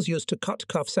 My girls used to cut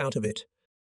cuffs out of it.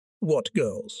 What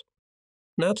girls?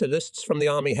 Naturalists from the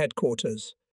army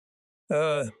headquarters.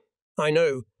 I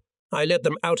know. I led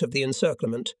them out of the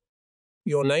encirclement.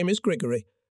 Your name is Grigory?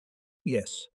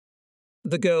 Yes.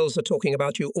 The girls are talking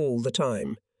about you all the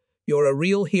time. You're a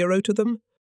real hero to them?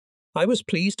 I was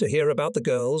pleased to hear about the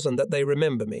girls and that they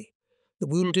remember me. The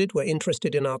wounded were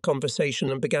interested in our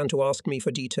conversation and began to ask me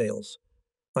for details.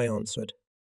 I answered.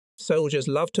 Soldiers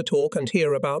love to talk and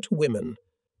hear about women,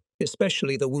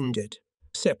 especially the wounded.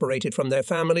 Separated from their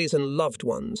families and loved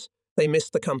ones, they miss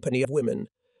the company of women.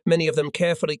 Many of them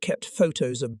carefully kept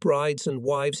photos of brides and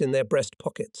wives in their breast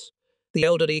pockets. The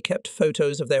elderly kept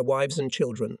photos of their wives and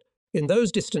children. In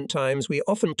those distant times, we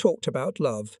often talked about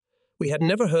love. We had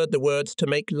never heard the words to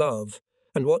make love,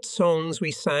 and what songs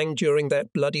we sang during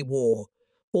that bloody war.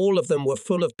 All of them were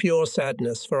full of pure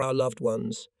sadness for our loved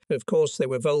ones. Of course, there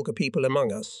were vulgar people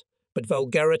among us, but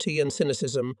vulgarity and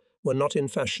cynicism were not in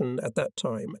fashion at that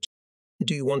time.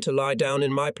 Do you want to lie down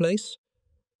in my place?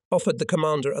 Offered the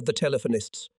commander of the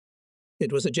telephonists.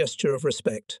 It was a gesture of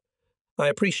respect. I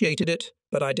appreciated it,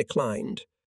 but I declined.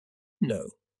 No,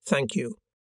 thank you.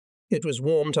 It was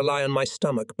warm to lie on my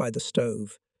stomach by the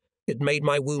stove. It made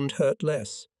my wound hurt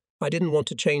less. I didn't want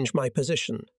to change my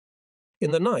position.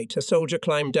 In the night, a soldier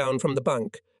climbed down from the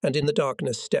bunk and in the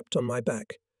darkness stepped on my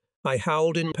back. I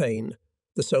howled in pain.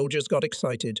 The soldiers got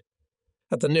excited.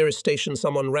 At the nearest station,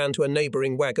 someone ran to a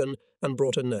neighbouring wagon and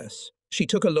brought a nurse. She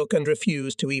took a look and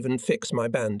refused to even fix my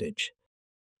bandage.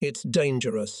 It's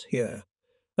dangerous here.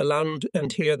 Around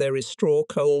and here there is straw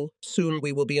coal. Soon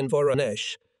we will be in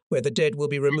Voronezh, where the dead will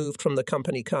be removed from the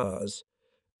company cars.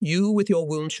 You, with your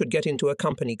wound, should get into a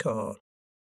company car.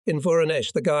 In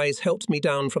Voronezh, the guys helped me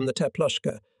down from the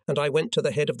Teploshka, and I went to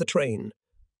the head of the train.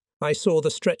 I saw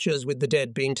the stretchers with the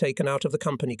dead being taken out of the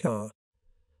company car.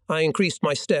 I increased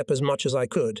my step as much as I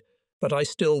could, but I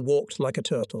still walked like a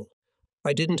turtle.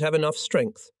 I didn't have enough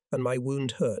strength, and my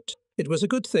wound hurt. It was a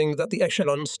good thing that the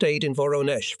echelon stayed in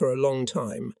Voronezh for a long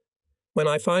time. When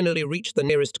I finally reached the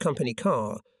nearest company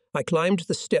car, I climbed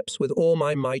the steps with all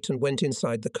my might and went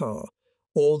inside the car.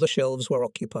 All the shelves were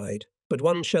occupied, but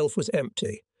one shelf was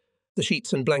empty. The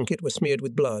sheets and blanket were smeared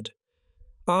with blood.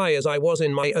 I, as I was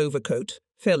in my overcoat,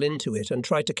 fell into it and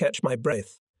tried to catch my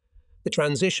breath. The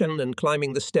transition and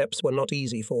climbing the steps were not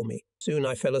easy for me. Soon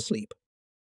I fell asleep.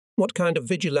 What kind of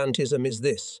vigilantism is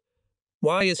this?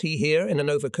 Why is he here in an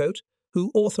overcoat?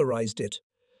 Who authorized it?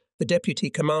 The deputy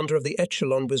commander of the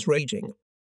echelon was raging.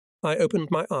 I opened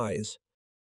my eyes.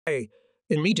 "Hey,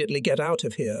 immediately get out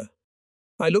of here."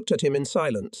 I looked at him in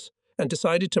silence and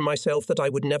decided to myself that I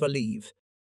would never leave.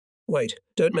 "Wait,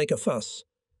 don't make a fuss,"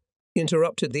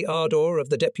 interrupted the ardour of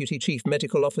the Deputy Chief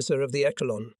Medical Officer of the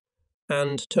Echelon,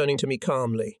 and, turning to me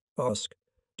calmly, asked,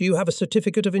 "Do you have a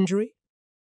certificate of injury?"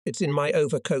 "It's in my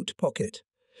overcoat pocket."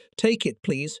 "Take it,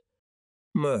 please."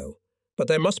 "No, but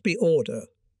there must be order,"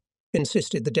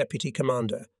 insisted the Deputy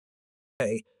Commander.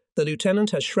 "Hey, the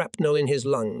lieutenant has shrapnel in his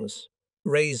lungs,"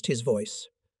 raised his voice.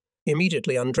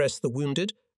 "Immediately undress the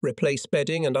wounded, replace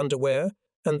bedding and underwear,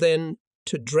 and then,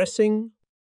 to dressing."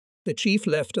 The chief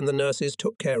left and the nurses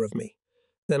took care of me.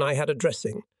 Then I had a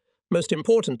dressing. Most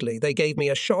importantly, they gave me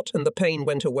a shot and the pain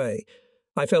went away.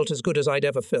 I felt as good as I'd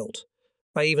ever felt.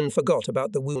 I even forgot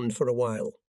about the wound for a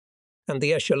while. And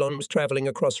the echelon was travelling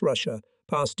across Russia,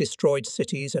 past destroyed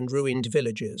cities and ruined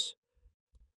villages.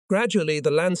 Gradually, the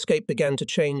landscape began to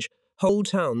change. Whole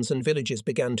towns and villages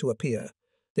began to appear.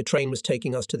 The train was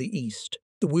taking us to the east.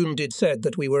 The wounded said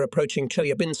that we were approaching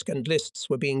Chelyabinsk and lists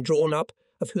were being drawn up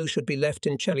of who should be left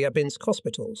in Chelyabinsk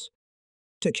hospitals.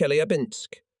 To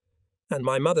Chelyabinsk. And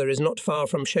my mother is not far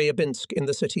from Chelyabinsk in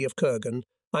the city of Kurgan,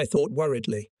 I thought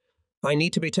worriedly. I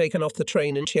need to be taken off the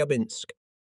train in Chelyabinsk.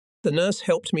 The nurse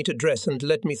helped me to dress and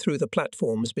led me through the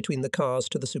platforms between the cars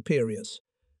to the superiors.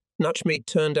 Nachmead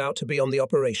turned out to be on the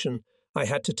operation. I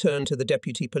had to turn to the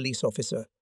deputy police officer.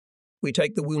 "We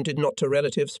take the wounded not to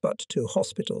relatives but to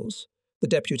hospitals." The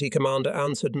deputy commander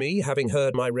answered me, having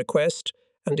heard my request,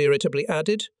 and irritably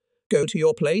added, "Go to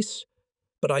your place."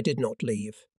 But I did not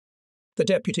leave. The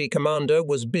deputy commander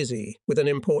was busy with an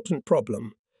important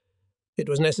problem. It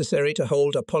was necessary to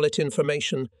hold a polite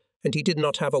information, and he did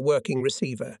not have a working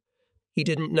receiver. He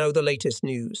didn't know the latest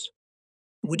news.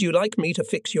 "Would you like me to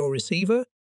fix your receiver?"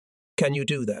 "Can you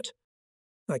do that?"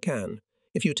 "I can,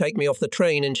 if you take me off the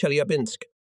train in Chelyabinsk."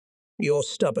 "You're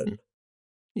stubborn."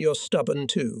 "You're stubborn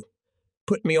too.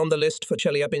 Put me on the list for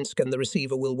Chelyabinsk and the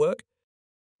receiver will work."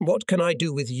 "What can I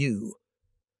do with you?"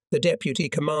 The deputy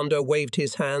commander waved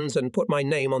his hands and put my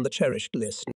name on the cherished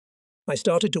list. I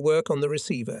started to work on the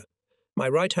receiver. My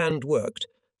right hand worked,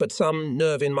 but some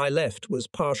nerve in my left was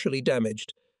partially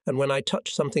damaged, and when I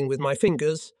touched something with my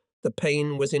fingers, the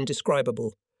pain was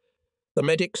indescribable. The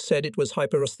medics said it was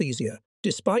hyperesthesia.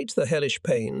 Despite the hellish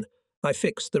pain, I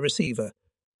fixed the receiver.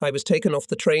 I was taken off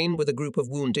the train with a group of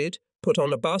wounded, put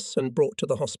on a bus and brought to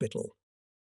the hospital.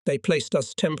 They placed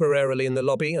us temporarily in the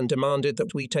lobby and demanded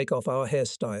that we take off our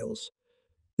hairstyles.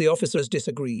 The officers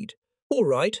disagreed. "All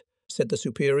right," said the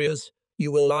superiors,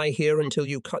 "you will lie here until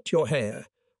you cut your hair.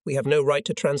 We have no right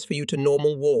to transfer you to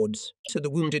normal wards," so the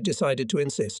wounded decided to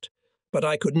insist. But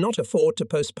I could not afford to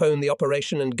postpone the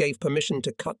operation and gave permission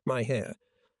to cut my hair.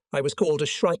 I was called a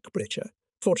Schreikbrecher.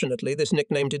 Fortunately, this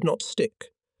nickname did not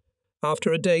stick.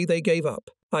 After a day, they gave up.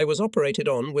 I was operated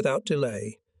on without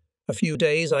delay. A few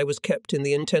days I was kept in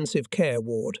the intensive care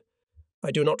ward.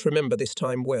 I do not remember this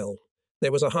time well.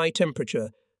 There was a high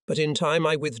temperature, but in time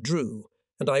I withdrew,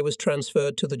 and I was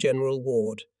transferred to the general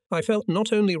ward. I felt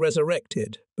not only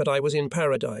resurrected, but I was in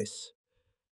paradise.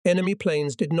 Enemy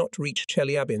planes did not reach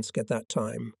Chelyabinsk at that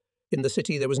time. In the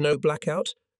city there was no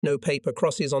blackout, no paper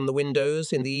crosses on the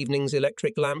windows. In the evenings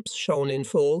electric lamps shone in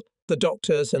full. The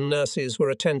doctors and nurses were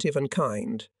attentive and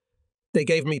kind. They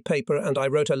gave me paper and I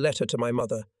wrote a letter to my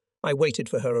mother. I waited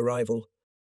for her arrival.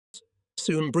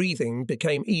 Soon breathing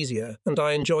became easier and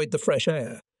I enjoyed the fresh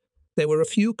air. There were a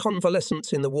few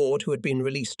convalescents in the ward who had been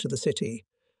released to the city.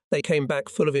 They came back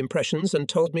full of impressions and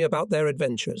told me about their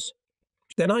adventures.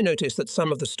 Then I noticed that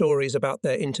some of the stories about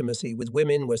their intimacy with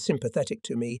women were sympathetic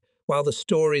to me, while the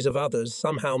stories of others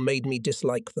somehow made me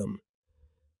dislike them.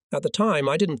 At the time,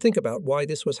 I didn't think about why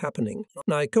this was happening.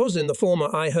 Because in the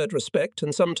former I heard respect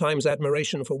and sometimes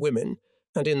admiration for women,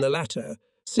 and in the latter,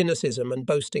 cynicism and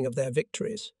boasting of their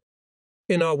victories.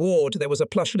 In our ward, there was a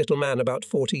plush little man about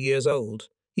 40 years old.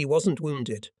 He wasn't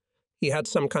wounded. He had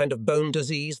some kind of bone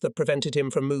disease that prevented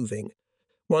him from moving.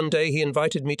 One day he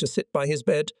invited me to sit by his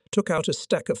bed, took out a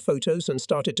stack of photos and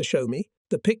started to show me.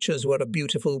 The pictures were of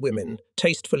beautiful women,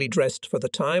 tastefully dressed for the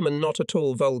time and not at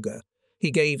all vulgar. He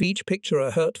gave each picture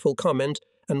a hurtful comment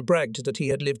and bragged that he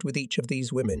had lived with each of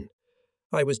these women.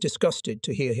 I was disgusted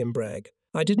to hear him brag.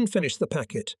 I didn't finish the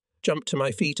packet, jumped to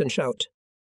my feet and shout,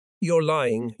 "You're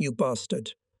lying, you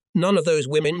bastard. None of those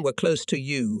women were close to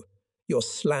you. You're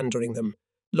slandering them.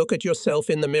 Look at yourself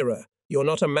in the mirror. You're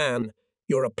not a man.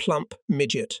 You're a plump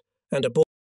midget and a boy."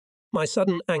 My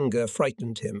sudden anger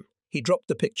frightened him. He dropped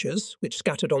the pictures, which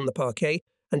scattered on the parquet,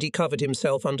 and he covered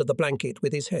himself under the blanket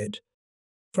with his head.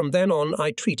 From then on,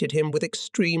 I treated him with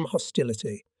extreme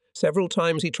hostility. Several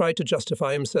times he tried to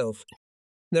justify himself.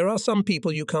 There are some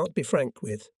people you can't be frank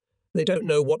with. They don't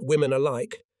know what women are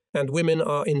like, and women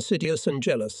are insidious and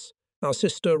jealous. Our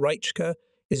sister Reichka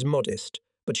is modest,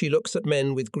 but she looks at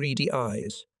men with greedy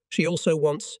eyes. She also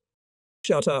wants—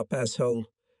 Shut up, asshole.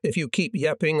 If you keep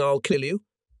yapping, I'll kill you.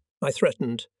 I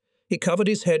threatened. He covered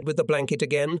his head with the blanket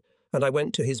again, and I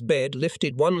went to his bed,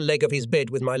 lifted one leg of his bed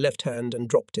with my left hand and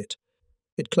dropped it.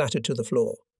 It clattered to the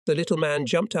floor. The little man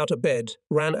jumped out of bed,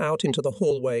 ran out into the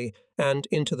hallway, and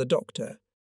into the doctor.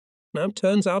 Now,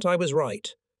 turns out I was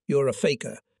right. You're a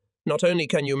faker. Not only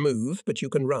can you move, but you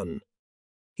can run.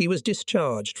 He was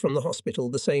discharged from the hospital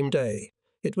the same day.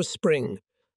 It was spring.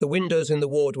 The windows in the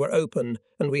ward were open,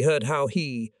 and we heard how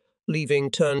he, leaving,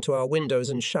 turned to our windows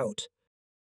and shout,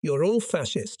 "You're all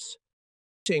fascists."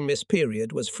 Seeing Miss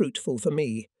Period was fruitful for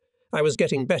me. I was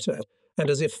getting better, and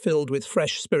as if filled with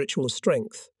fresh spiritual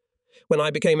strength. When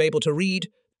I became able to read,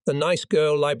 the nice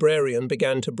girl librarian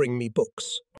began to bring me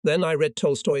books. Then I read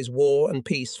Tolstoy's War and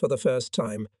Peace for the first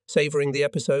time, savouring the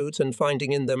episodes and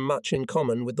finding in them much in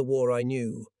common with the war I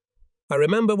knew. I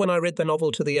remember when I read the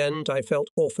novel to the end, I felt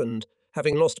orphaned,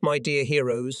 having lost my dear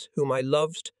heroes, whom I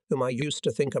loved, whom I used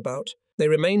to think about. They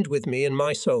remained with me in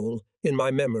my soul, in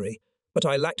my memory, but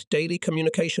I lacked daily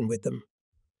communication with them.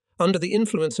 Under the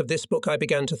influence of this book, I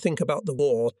began to think about the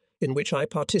war in which I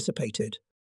participated.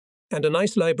 And a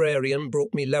nice librarian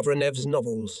brought me Lavrenev's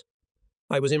novels.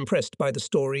 I was impressed by the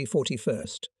story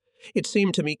 41st. It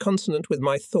seemed to me consonant with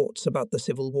my thoughts about the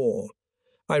Civil War.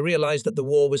 I realized that the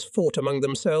war was fought among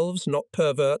themselves, not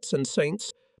perverts and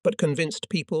saints, but convinced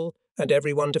people, and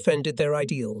everyone defended their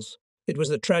ideals. It was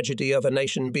the tragedy of a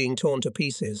nation being torn to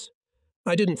pieces.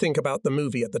 I didn't think about the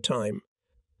movie at the time.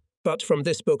 But from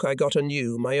this book I got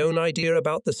anew my own idea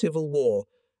about the Civil War,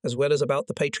 as well as about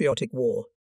the Patriotic War.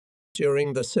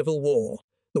 During the Civil War,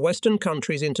 the Western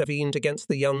countries intervened against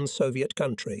the young Soviet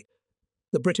country.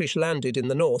 The British landed in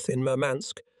the north in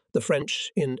Murmansk, the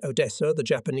French in Odessa, the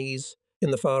Japanese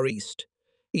in the Far East.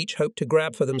 Each hoped to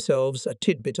grab for themselves a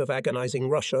tidbit of agonizing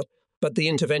Russia, but the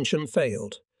intervention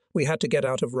failed. We had to get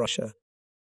out of Russia.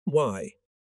 Why?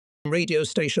 Radio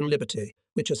station Liberty,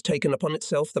 which has taken upon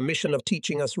itself the mission of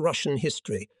teaching us Russian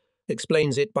history,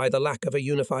 explains it by the lack of a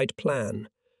unified plan.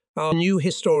 Our new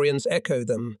historians echo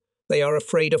them. They are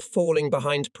afraid of falling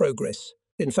behind progress.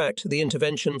 In fact, the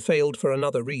intervention failed for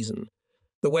another reason.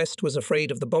 The West was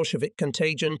afraid of the Bolshevik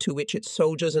contagion to which its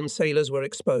soldiers and sailors were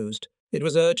exposed. It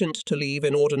was urgent to leave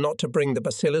in order not to bring the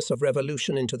bacillus of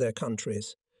revolution into their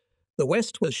countries. The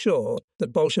West was sure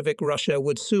that Bolshevik Russia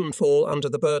would soon fall under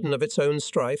the burden of its own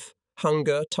strife,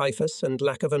 hunger, typhus, and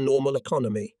lack of a normal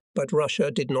economy. But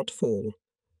Russia did not fall.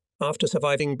 After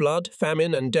surviving blood,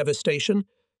 famine, and devastation,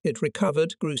 it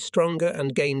recovered, grew stronger,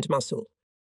 and gained muscle.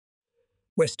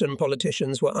 Western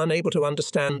politicians were unable to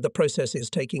understand the processes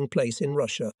taking place in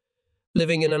Russia.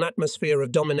 Living in an atmosphere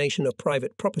of domination of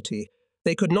private property,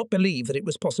 they could not believe that it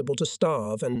was possible to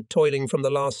starve and, toiling from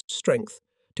the last strength,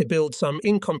 to build some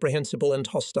incomprehensible and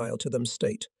hostile to them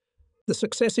state. The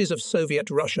successes of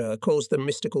Soviet Russia caused them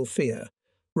mystical fear.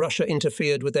 Russia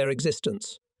interfered with their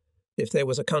existence. If there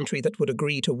was a country that would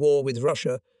agree to war with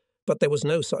Russia, but there was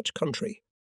no such country.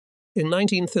 In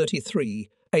 1933,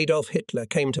 Adolf Hitler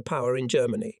came to power in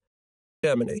Germany.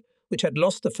 Germany, which had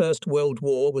lost the First World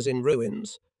War, was in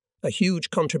ruins. A huge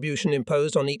contribution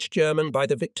imposed on each German by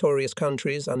the victorious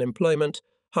countries, unemployment,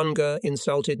 hunger,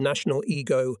 insulted national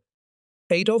ego.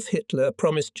 Adolf Hitler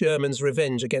promised Germans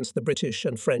revenge against the British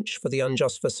and French for the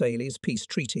unjust Versailles peace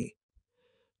treaty.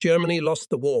 Germany lost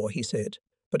the war, he said,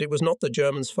 but it was not the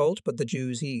Germans' fault, but the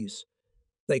Jews'.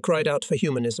 They cried out for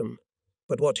humanism.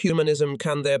 But what humanism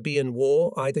can there be in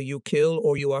war? Either you kill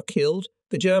or you are killed.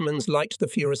 The Germans liked the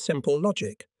Führer's simple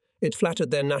logic. It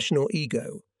flattered their national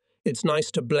ego. It's nice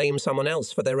to blame someone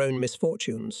else for their own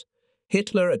misfortunes.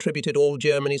 Hitler attributed all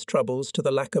Germany's troubles to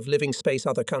the lack of living space.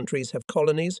 Other countries have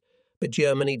colonies, but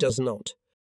Germany does not.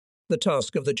 The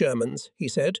task of the Germans, he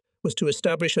said, was to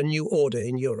establish a new order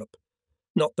in Europe.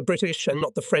 Not the British and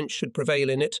not the French should prevail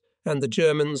in it, and the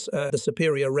Germans, the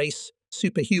superior race,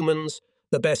 superhumans,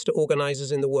 the best organizers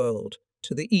in the world.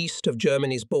 To the east of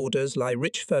Germany's borders lie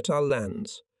rich, fertile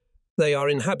lands. They are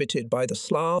inhabited by the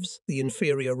Slavs, the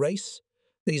inferior race.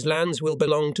 These lands will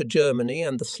belong to Germany,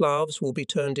 and the Slavs will be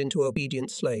turned into obedient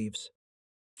slaves.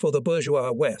 For the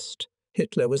bourgeois West,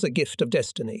 Hitler was a gift of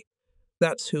destiny.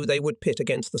 That's who they would pit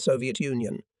against the Soviet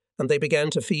Union, and they began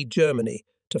to feed Germany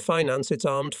to finance its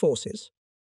armed forces.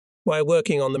 While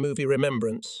working on the movie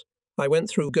Remembrance, I went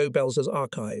through Goebbels's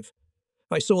archive.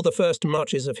 I saw the first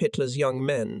marches of Hitler's young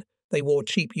men. They wore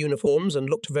cheap uniforms and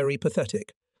looked very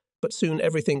pathetic. But soon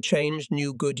everything changed,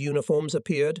 new good uniforms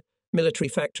appeared, military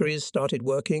factories started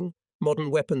working,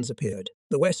 modern weapons appeared.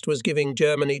 The West was giving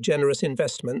Germany generous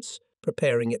investments,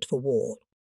 preparing it for war.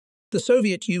 The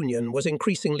Soviet Union was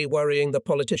increasingly worrying the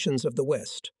politicians of the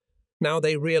West. Now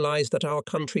they realized that our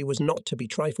country was not to be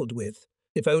trifled with.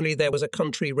 If only there was a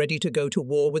country ready to go to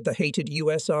war with the hated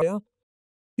USSR.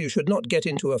 You should not get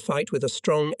into a fight with a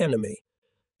strong enemy.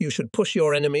 You should push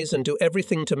your enemies and do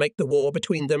everything to make the war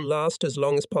between them last as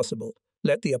long as possible.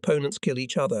 Let the opponents kill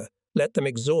each other. Let them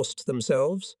exhaust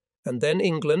themselves. And then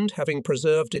England, having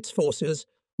preserved its forces,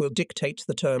 will dictate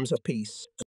the terms of peace.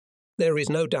 There is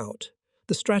no doubt.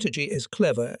 The strategy is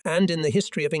clever and in the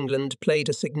history of England played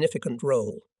a significant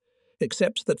role.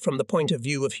 Except that from the point of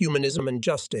view of humanism and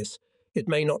justice, it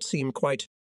may not seem quite.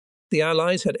 The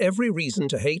Allies had every reason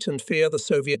to hate and fear the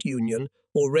Soviet Union,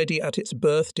 already at its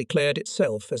birth declared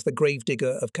itself as the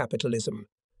gravedigger of capitalism.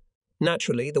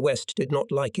 Naturally, the West did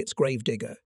not like its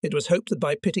gravedigger. It was hoped that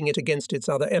by pitting it against its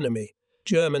other enemy,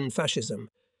 German fascism,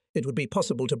 it would be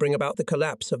possible to bring about the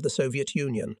collapse of the Soviet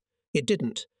Union. It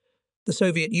didn't. The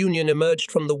Soviet Union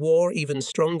emerged from the war even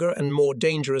stronger and more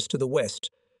dangerous to the West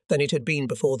than it had been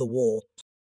before the war.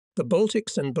 The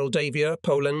Baltics and Moldavia,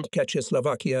 Poland,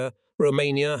 Czechoslovakia,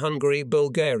 Romania, Hungary,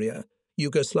 Bulgaria,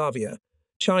 Yugoslavia,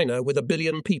 China with 1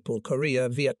 billion people, Korea,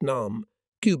 Vietnam,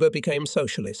 Cuba became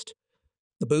socialist.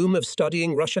 The boom of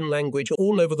studying Russian language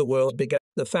all over the world began,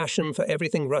 the fashion for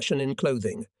everything Russian in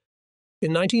clothing.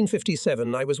 In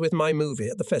 1957, I was with my movie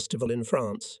at the festival in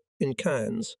France, in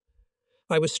Cannes.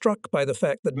 I was struck by the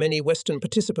fact that many Western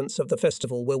participants of the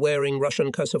festival were wearing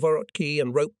Russian kosavorotki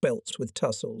and rope belts with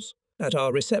tassels. At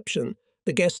our reception,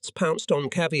 the guests pounced on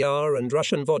caviar and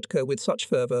Russian vodka with such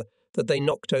fervour that they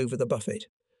knocked over the buffet.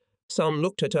 Some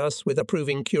looked at us with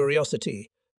approving curiosity,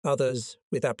 others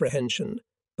with apprehension,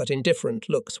 but indifferent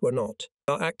looks were not.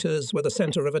 Our actors were the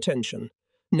centre of attention.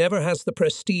 Never has the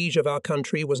prestige of our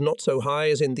country was not so high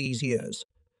as in these years.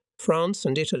 France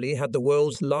and Italy had the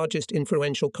world's largest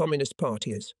influential communist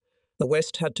parties. The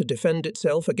West had to defend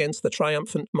itself against the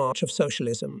triumphant march of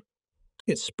socialism.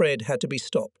 Its spread had to be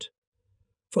stopped.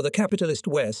 For the capitalist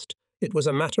West, it was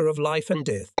a matter of life and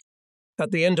death.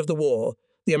 At the end of the war,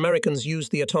 the Americans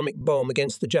used the atomic bomb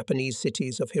against the Japanese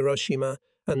cities of Hiroshima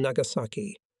and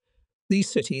Nagasaki. These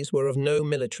cities were of no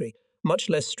military, much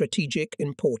less strategic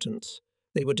importance.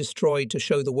 They were destroyed to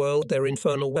show the world their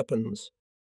infernal weapons.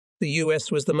 The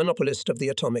US was the monopolist of the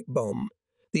atomic bomb.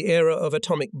 The era of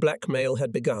atomic blackmail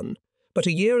had begun. But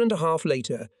a year and a half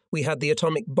later, we had the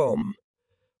atomic bomb.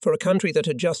 For a country that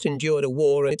had just endured a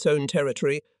war in its own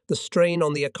territory, the strain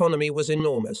on the economy was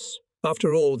enormous.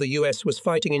 After all, the US was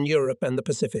fighting in Europe and the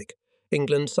Pacific.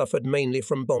 England suffered mainly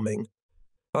from bombing.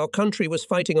 Our country was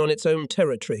fighting on its own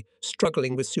territory,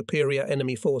 struggling with superior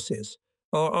enemy forces.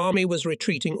 Our army was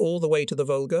retreating all the way to the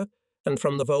Volga, and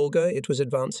from the Volga it was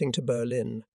advancing to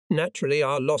Berlin. Naturally,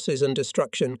 our losses and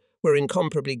destruction were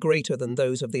incomparably greater than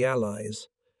those of the Allies,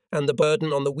 and the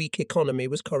burden on the weak economy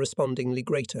was correspondingly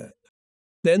greater.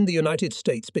 Then the United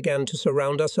States began to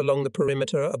surround us along the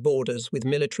perimeter of borders with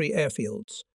military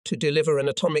airfields to deliver an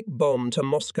atomic bomb to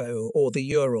Moscow or the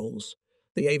Urals.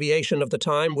 The aviation of the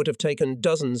time would have taken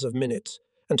dozens of minutes,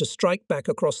 and to strike back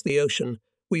across the ocean,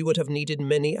 we would have needed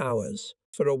many hours.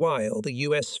 For a while, the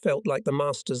US felt like the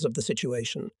masters of the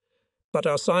situation. But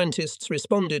our scientists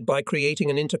responded by creating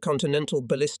an intercontinental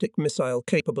ballistic missile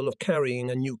capable of carrying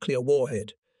a nuclear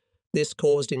warhead. This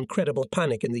caused incredible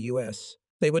panic in the US.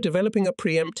 They were developing a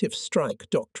preemptive strike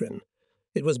doctrine.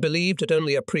 It was believed that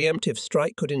only a preemptive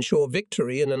strike could ensure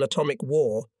victory in an atomic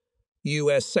war.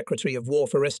 US Secretary of War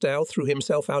Forrestal threw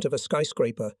himself out of a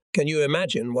skyscraper. Can you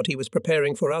imagine what he was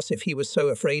preparing for us if he was so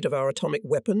afraid of our atomic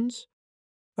weapons?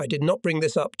 I did not bring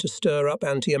this up to stir up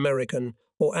anti-American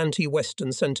or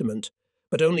anti-Western sentiment,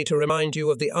 but only to remind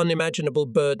you of the unimaginable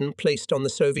burden placed on the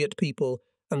Soviet people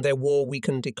and their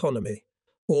war-weakened economy.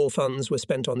 All funds were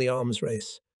spent on the arms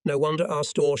race. No wonder our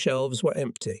store shelves were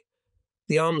empty.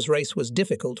 The arms race was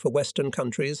difficult for Western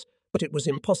countries, but it was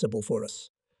impossible for us.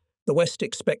 The West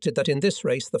expected that in this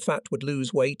race the fat would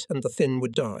lose weight and the thin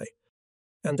would die.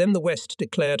 And then the West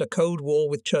declared a Cold War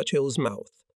with Churchill's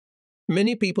mouth.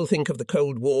 Many people think of the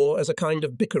Cold War as a kind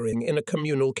of bickering in a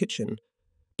communal kitchen,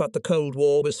 but the Cold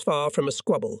War was far from a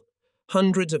squabble.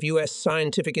 Hundreds of US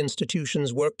scientific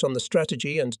institutions worked on the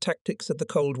strategy and tactics of the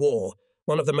Cold War,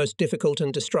 one of the most difficult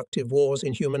and destructive wars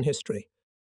in human history.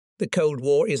 The Cold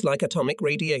War is like atomic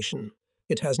radiation.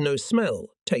 It has no smell,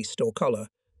 taste, or color.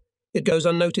 It goes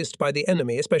unnoticed by the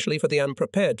enemy, especially for the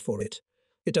unprepared for it.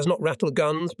 It does not rattle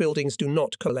guns, buildings do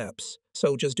not collapse,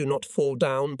 soldiers do not fall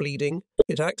down bleeding.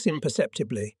 It acts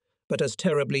imperceptibly, but as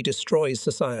terribly destroys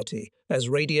society, as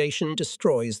radiation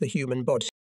destroys the human body.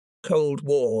 Cold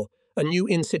War, a new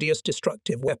insidious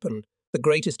destructive weapon, the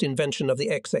greatest invention of the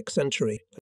XX century.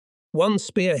 One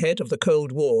spearhead of the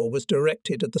Cold War was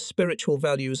directed at the spiritual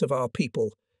values of our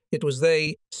people. It was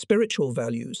they, spiritual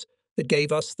values, that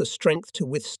gave us the strength to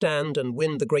withstand and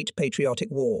win the Great Patriotic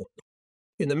War.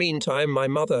 In the meantime, my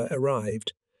mother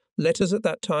arrived. Letters at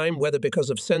that time, whether because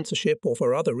of censorship or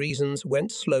for other reasons,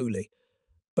 went slowly.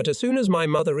 But as soon as my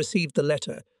mother received the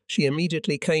letter, she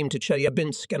immediately came to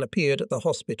Chelyabinsk and appeared at the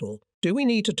hospital. Do we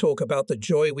need to talk about the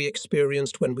joy we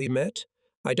experienced when we met?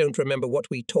 I don't remember what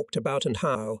we talked about and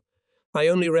how. I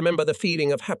only remember the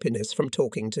feeling of happiness from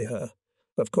talking to her.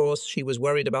 Of course, she was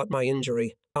worried about my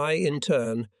injury. I, in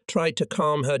turn, tried to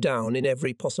calm her down in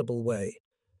every possible way.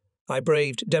 I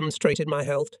demonstrated my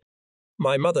health.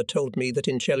 My mother told me that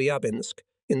in Chelyabinsk,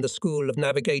 in the School of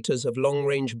Navigators of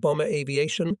Long-Range Bomber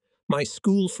Aviation, my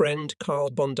school friend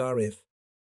Karl Bondarev.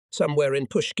 Somewhere in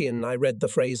Pushkin I read the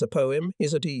phrase "a poem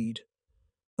is a deed."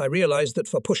 I realized that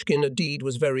for Pushkin a deed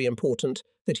was very important,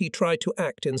 that he tried to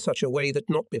act in such a way that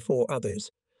not before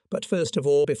others, but first of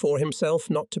all before himself,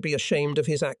 not to be ashamed of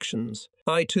his actions.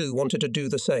 I too wanted to do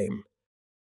the same.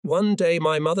 One day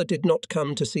my mother did not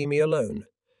come to see me alone.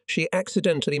 She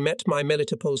accidentally met my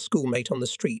Melitopol schoolmate on the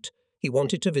street. He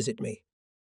wanted to visit me.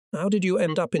 "How did you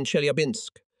end up in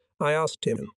Chelyabinsk?" I asked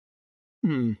him.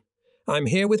 "I'm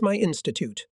here with my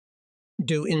institute."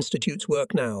 "Do institutes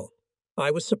work now?"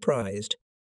 I was surprised.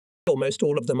 "Almost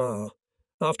all of them are.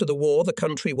 After the war, the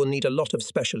country will need a lot of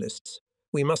specialists.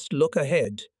 We must look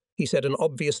ahead," he said, an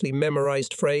obviously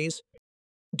memorized phrase.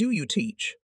 "Do you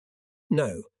teach?"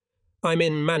 "No. I'm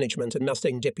in management and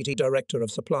nothing deputy director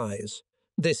of supplies."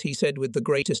 This he said with the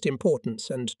greatest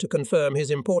importance, and to confirm his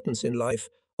importance in life,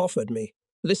 offered me,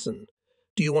 "Listen,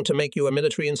 do you want to make you a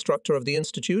military instructor of the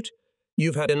institute?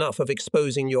 You've had enough of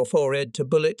exposing your forehead to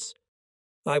bullets."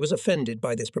 I was offended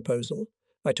by this proposal.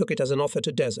 I took it as an offer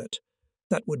to desert.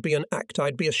 That would be an act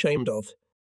I'd be ashamed of.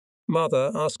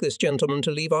 "Mother, ask this gentleman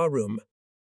to leave our room."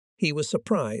 He was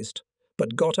surprised,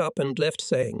 but got up and left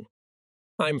saying,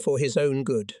 "I'm for his own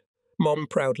good," Mom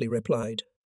proudly replied.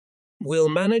 "We'll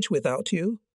manage without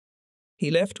you." He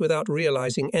left without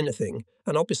realizing anything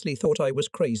and obviously thought I was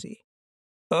crazy.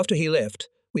 After he left,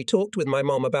 we talked with my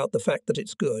mom about the fact that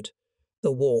it's good.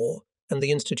 The war and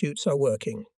the institutes are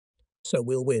working. So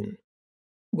we'll win.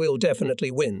 "We'll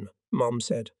definitely win," Mom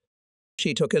said.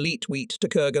 She took elite wheat to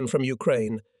Kurgan from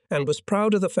Ukraine and was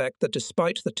proud of the fact that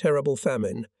despite the terrible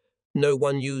famine, no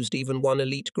one used even one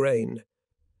elite grain.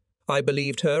 I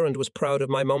believed her and was proud of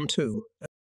my mom too.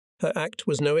 Her act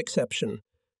was no exception.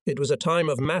 It was a time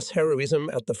of mass heroism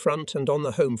at the front and on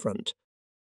the home front.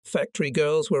 Factory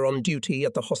girls were on duty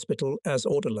at the hospital as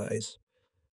orderlies.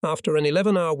 After an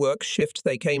 11-hour work shift,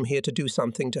 they came here to do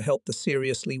something to help the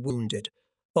seriously wounded.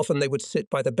 Often they would sit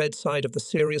by the bedside of the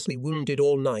seriously wounded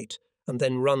all night and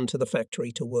then run to the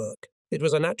factory to work. It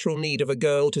was a natural need of a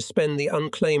girl to spend the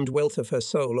unclaimed wealth of her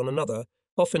soul on another,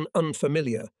 often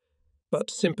unfamiliar,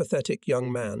 but sympathetic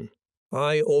young man.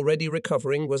 I, already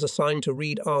recovering, was assigned to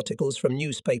read articles from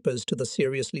newspapers to the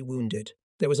seriously wounded.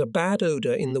 There was a bad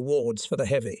odour in the wards for the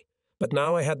heavy, but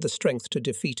now I had the strength to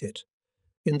defeat it.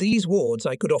 In these wards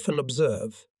I could often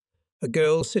observe a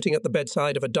girl sitting at the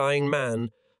bedside of a dying man,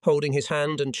 holding his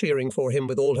hand and cheering for him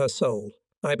with all her soul.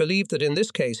 I believed that in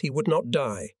this case he would not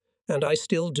die, and I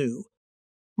still do.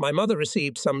 My mother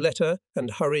received some letter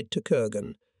and hurried to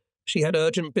Kurgan. She had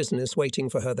urgent business waiting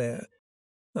for her there.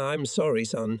 "I'm sorry,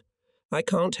 son. I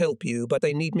can't help you, but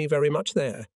they need me very much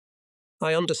there."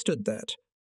 I understood that.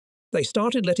 They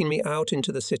started letting me out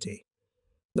into the city.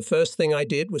 The first thing I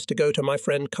did was to go to my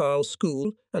friend Karl's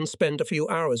school and spend a few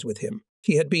hours with him.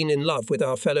 He had been in love with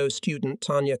our fellow student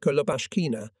Tanya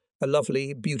Kolobashkina, a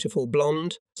lovely, beautiful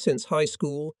blonde, since high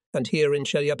school, and here in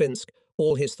Chelyabinsk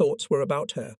all his thoughts were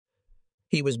about her.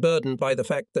 He was burdened by the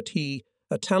fact that he,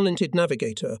 a talented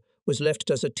navigator, was left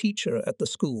as a teacher at the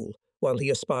school while he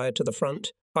aspired to the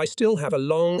front. I still have a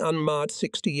long, unmarred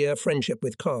 60-year friendship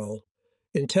with Karl.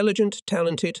 Intelligent,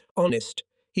 talented, honest,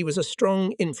 he was a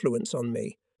strong influence on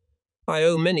me. I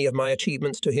owe many of my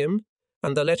achievements to him,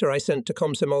 and the letter I sent to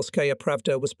Komsomolskaya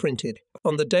Pravda was printed.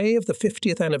 On the day of the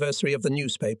 50th anniversary of the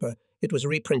newspaper, it was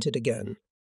reprinted again.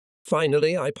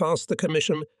 Finally, I passed the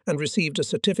commission and received a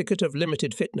certificate of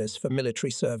limited fitness for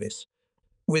military service.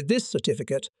 With this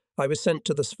certificate, I was sent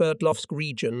to the Sverdlovsk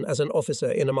region as an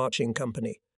officer in a marching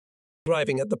company.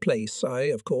 Arriving at the place, I,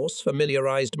 of course,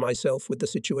 familiarized myself with the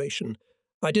situation.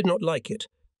 I did not like it.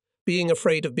 Being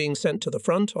afraid of being sent to the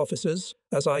front, officers,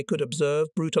 as I could observe,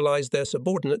 brutalized their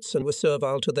subordinates and were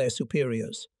servile to their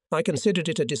superiors. I considered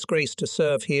it a disgrace to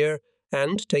serve here,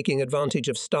 and, taking advantage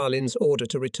of Stalin's order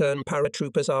to return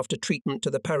paratroopers after treatment to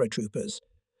the paratroopers,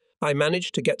 I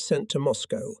managed to get sent to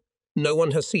Moscow. No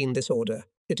one has seen this order.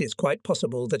 It is quite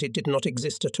possible that it did not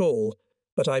exist at all,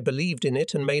 but I believed in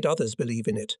it and made others believe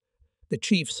in it. The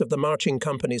chiefs of the marching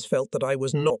companies felt that I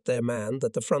was not their man,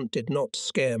 that the front did not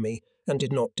scare me and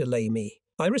did not delay me.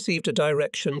 I received a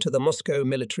direction to the Moscow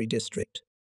military district.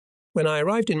 When I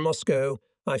arrived in Moscow,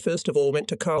 I first of all went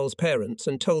to Karl's parents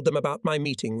and told them about my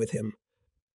meeting with him.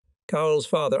 Karl's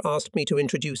father asked me to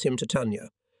introduce him to Tanya.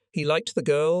 He liked the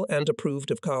girl and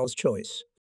approved of Karl's choice.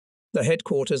 The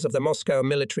headquarters of the Moscow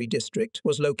military district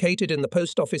was located in the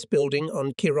post office building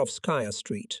on Kirovskaya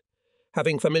Street.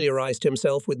 Having familiarized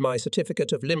himself with my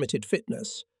certificate of limited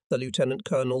fitness, the lieutenant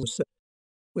colonel said,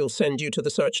 "We'll send you to the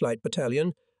Searchlight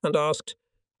Battalion," and asked,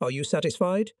 "Are you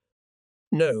satisfied?"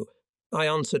 "No," I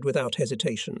answered without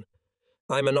hesitation.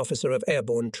 "I'm an officer of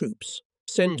airborne troops.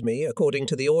 Send me, according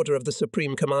to the order of the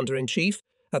Supreme Commander-in-Chief,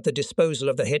 at the disposal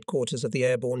of the headquarters of the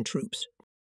airborne troops."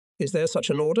 "Is there such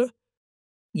an order?"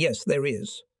 "Yes, there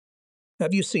is."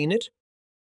 "Have you seen it?"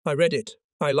 "I read it.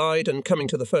 I lied and coming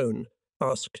to the phone,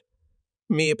 asked,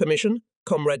 'Me permission,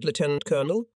 Comrade Lieutenant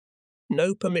Colonel?'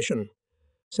 'No permission,'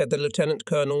 said the Lieutenant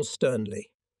Colonel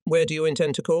sternly. 'Where do you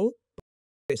intend to call?'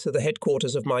 "This are the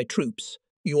headquarters of my troops.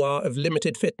 You are of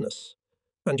limited fitness,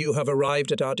 and you have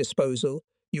arrived at our disposal.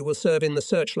 You will serve in the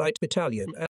Searchlight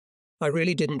Battalion." I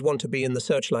really didn't want to be in the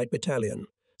Searchlight Battalion.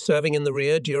 Serving in the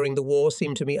rear during the war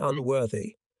seemed to me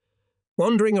unworthy.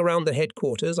 Wandering around the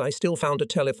headquarters, I still found a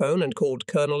telephone and called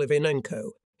Colonel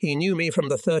Ivanenko. He knew me from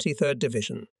the 33rd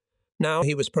Division. Now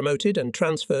he was promoted and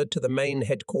transferred to the main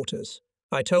headquarters.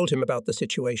 I told him about the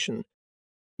situation.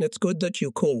 "It's good that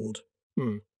you called."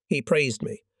 He praised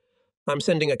me. "I'm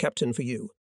sending a captain for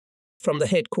you." From the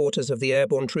headquarters of the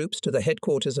airborne troops to the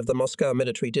headquarters of the Moscow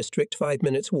military district, 5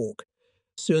 minutes' walk.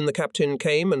 Soon the captain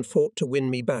came and fought to win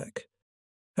me back.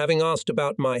 Having asked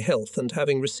about my health and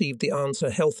having received the answer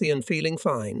healthy and feeling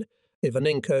fine,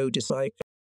 Ivanenko decided,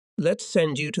 "Let's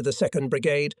send you to the 2nd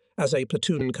Brigade as a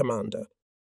platoon commander."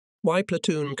 "Why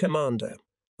platoon commander?"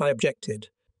 I objected.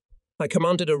 "I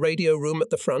commanded a radio room at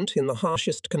the front in the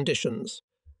harshest conditions.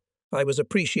 I was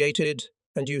appreciated,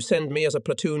 and you send me as a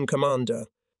platoon commander.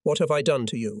 What have I done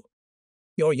to you?"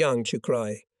 "You're young,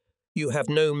 Chukrai. You have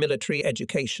no military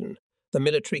education. The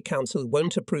military council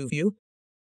won't approve you."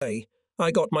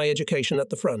 I got my education at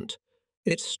the front.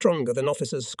 It's stronger than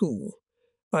officers' school.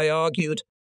 I argued.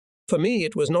 For me,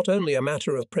 it was not only a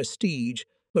matter of prestige,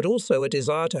 but also a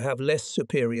desire to have less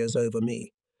superiors over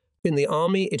me. In the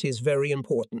army, it is very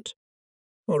important.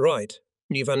 "All right,"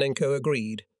 Ivanenko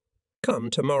agreed. "Come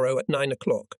tomorrow at 9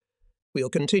 o'clock. We'll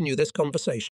continue this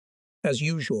conversation." As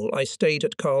usual, I stayed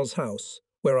at Karl's house,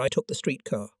 where I took the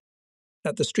streetcar.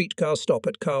 At the streetcar stop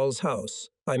at Karl's house,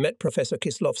 I met Professor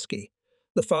Kislovsky,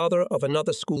 the father of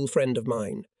another school friend of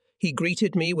mine. He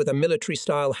greeted me with a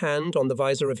military-style hand on the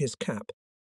visor of his cap.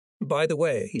 "By the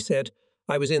way," he said,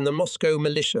 "I was in the Moscow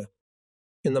militia."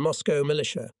 In the Moscow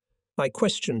militia. I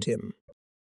questioned him.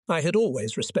 I had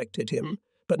always respected him,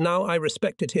 but now I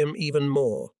respected him even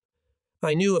more.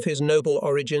 I knew of his noble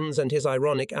origins and his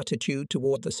ironic attitude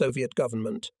toward the Soviet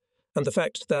government, and the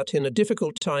fact that in a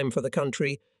difficult time for the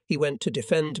country he went to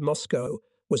defend Moscow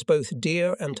was both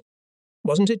dear and—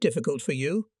 "Wasn't it difficult for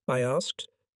you?" I asked,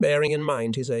 bearing in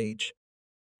mind his age.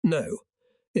 "No.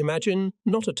 Imagine,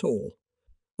 not at all.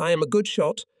 I am a good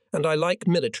shot, and I like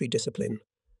military discipline.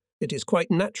 It is quite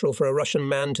natural for a Russian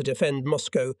man to defend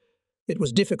Moscow. It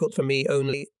was difficult for me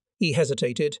only—" He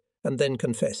hesitated, and then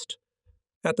confessed.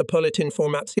 "At the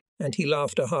Politinformatsia," and he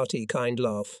laughed a hearty, kind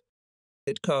laugh.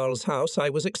 "At Karl's house I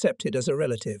was accepted as a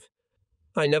relative.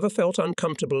 I never felt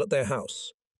uncomfortable at their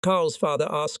house. Karl's father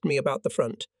asked me about the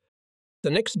front. The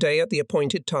next day at the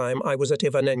appointed time I was at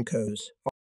Ivanenko's.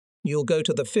 You'll go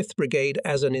to the 5th Brigade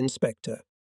as an inspector."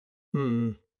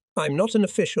 I'm not an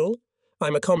official.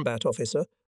 I'm a combat officer."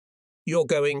 "You're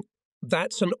going—"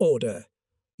 "That's an order.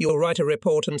 You'll write a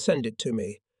report and send it to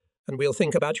me, and we'll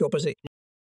think about your position."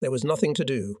 There was nothing to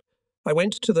do. I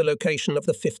went to the location of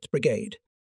the 5th Brigade.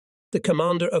 The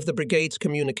commander of the brigade's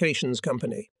communications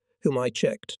company, whom I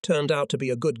checked, turned out to be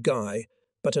a good guy,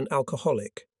 but an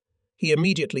alcoholic. He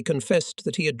immediately confessed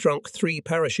that he had drunk 3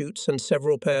 parachutes and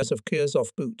several pairs of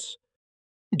Kirzov boots.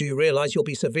 "Do you realize you'll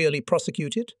be severely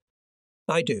prosecuted?"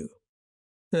 "I do."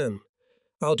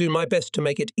 "I'll do my best to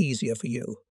make it easier for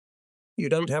you." "You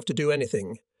don't have to do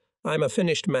anything. I'm a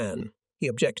finished man," he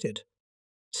objected.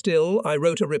 Still, I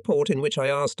wrote a report in which I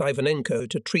asked Ivanenko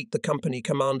to treat the company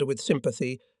commander with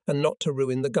sympathy and not to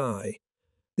ruin the guy.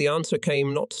 The answer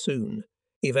came not soon.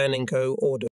 Ivanenko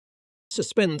ordered,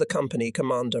 "Suspend the company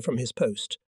commander from his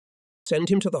post. Send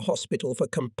him to the hospital for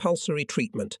compulsory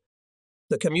treatment.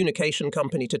 The communication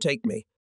company to take me.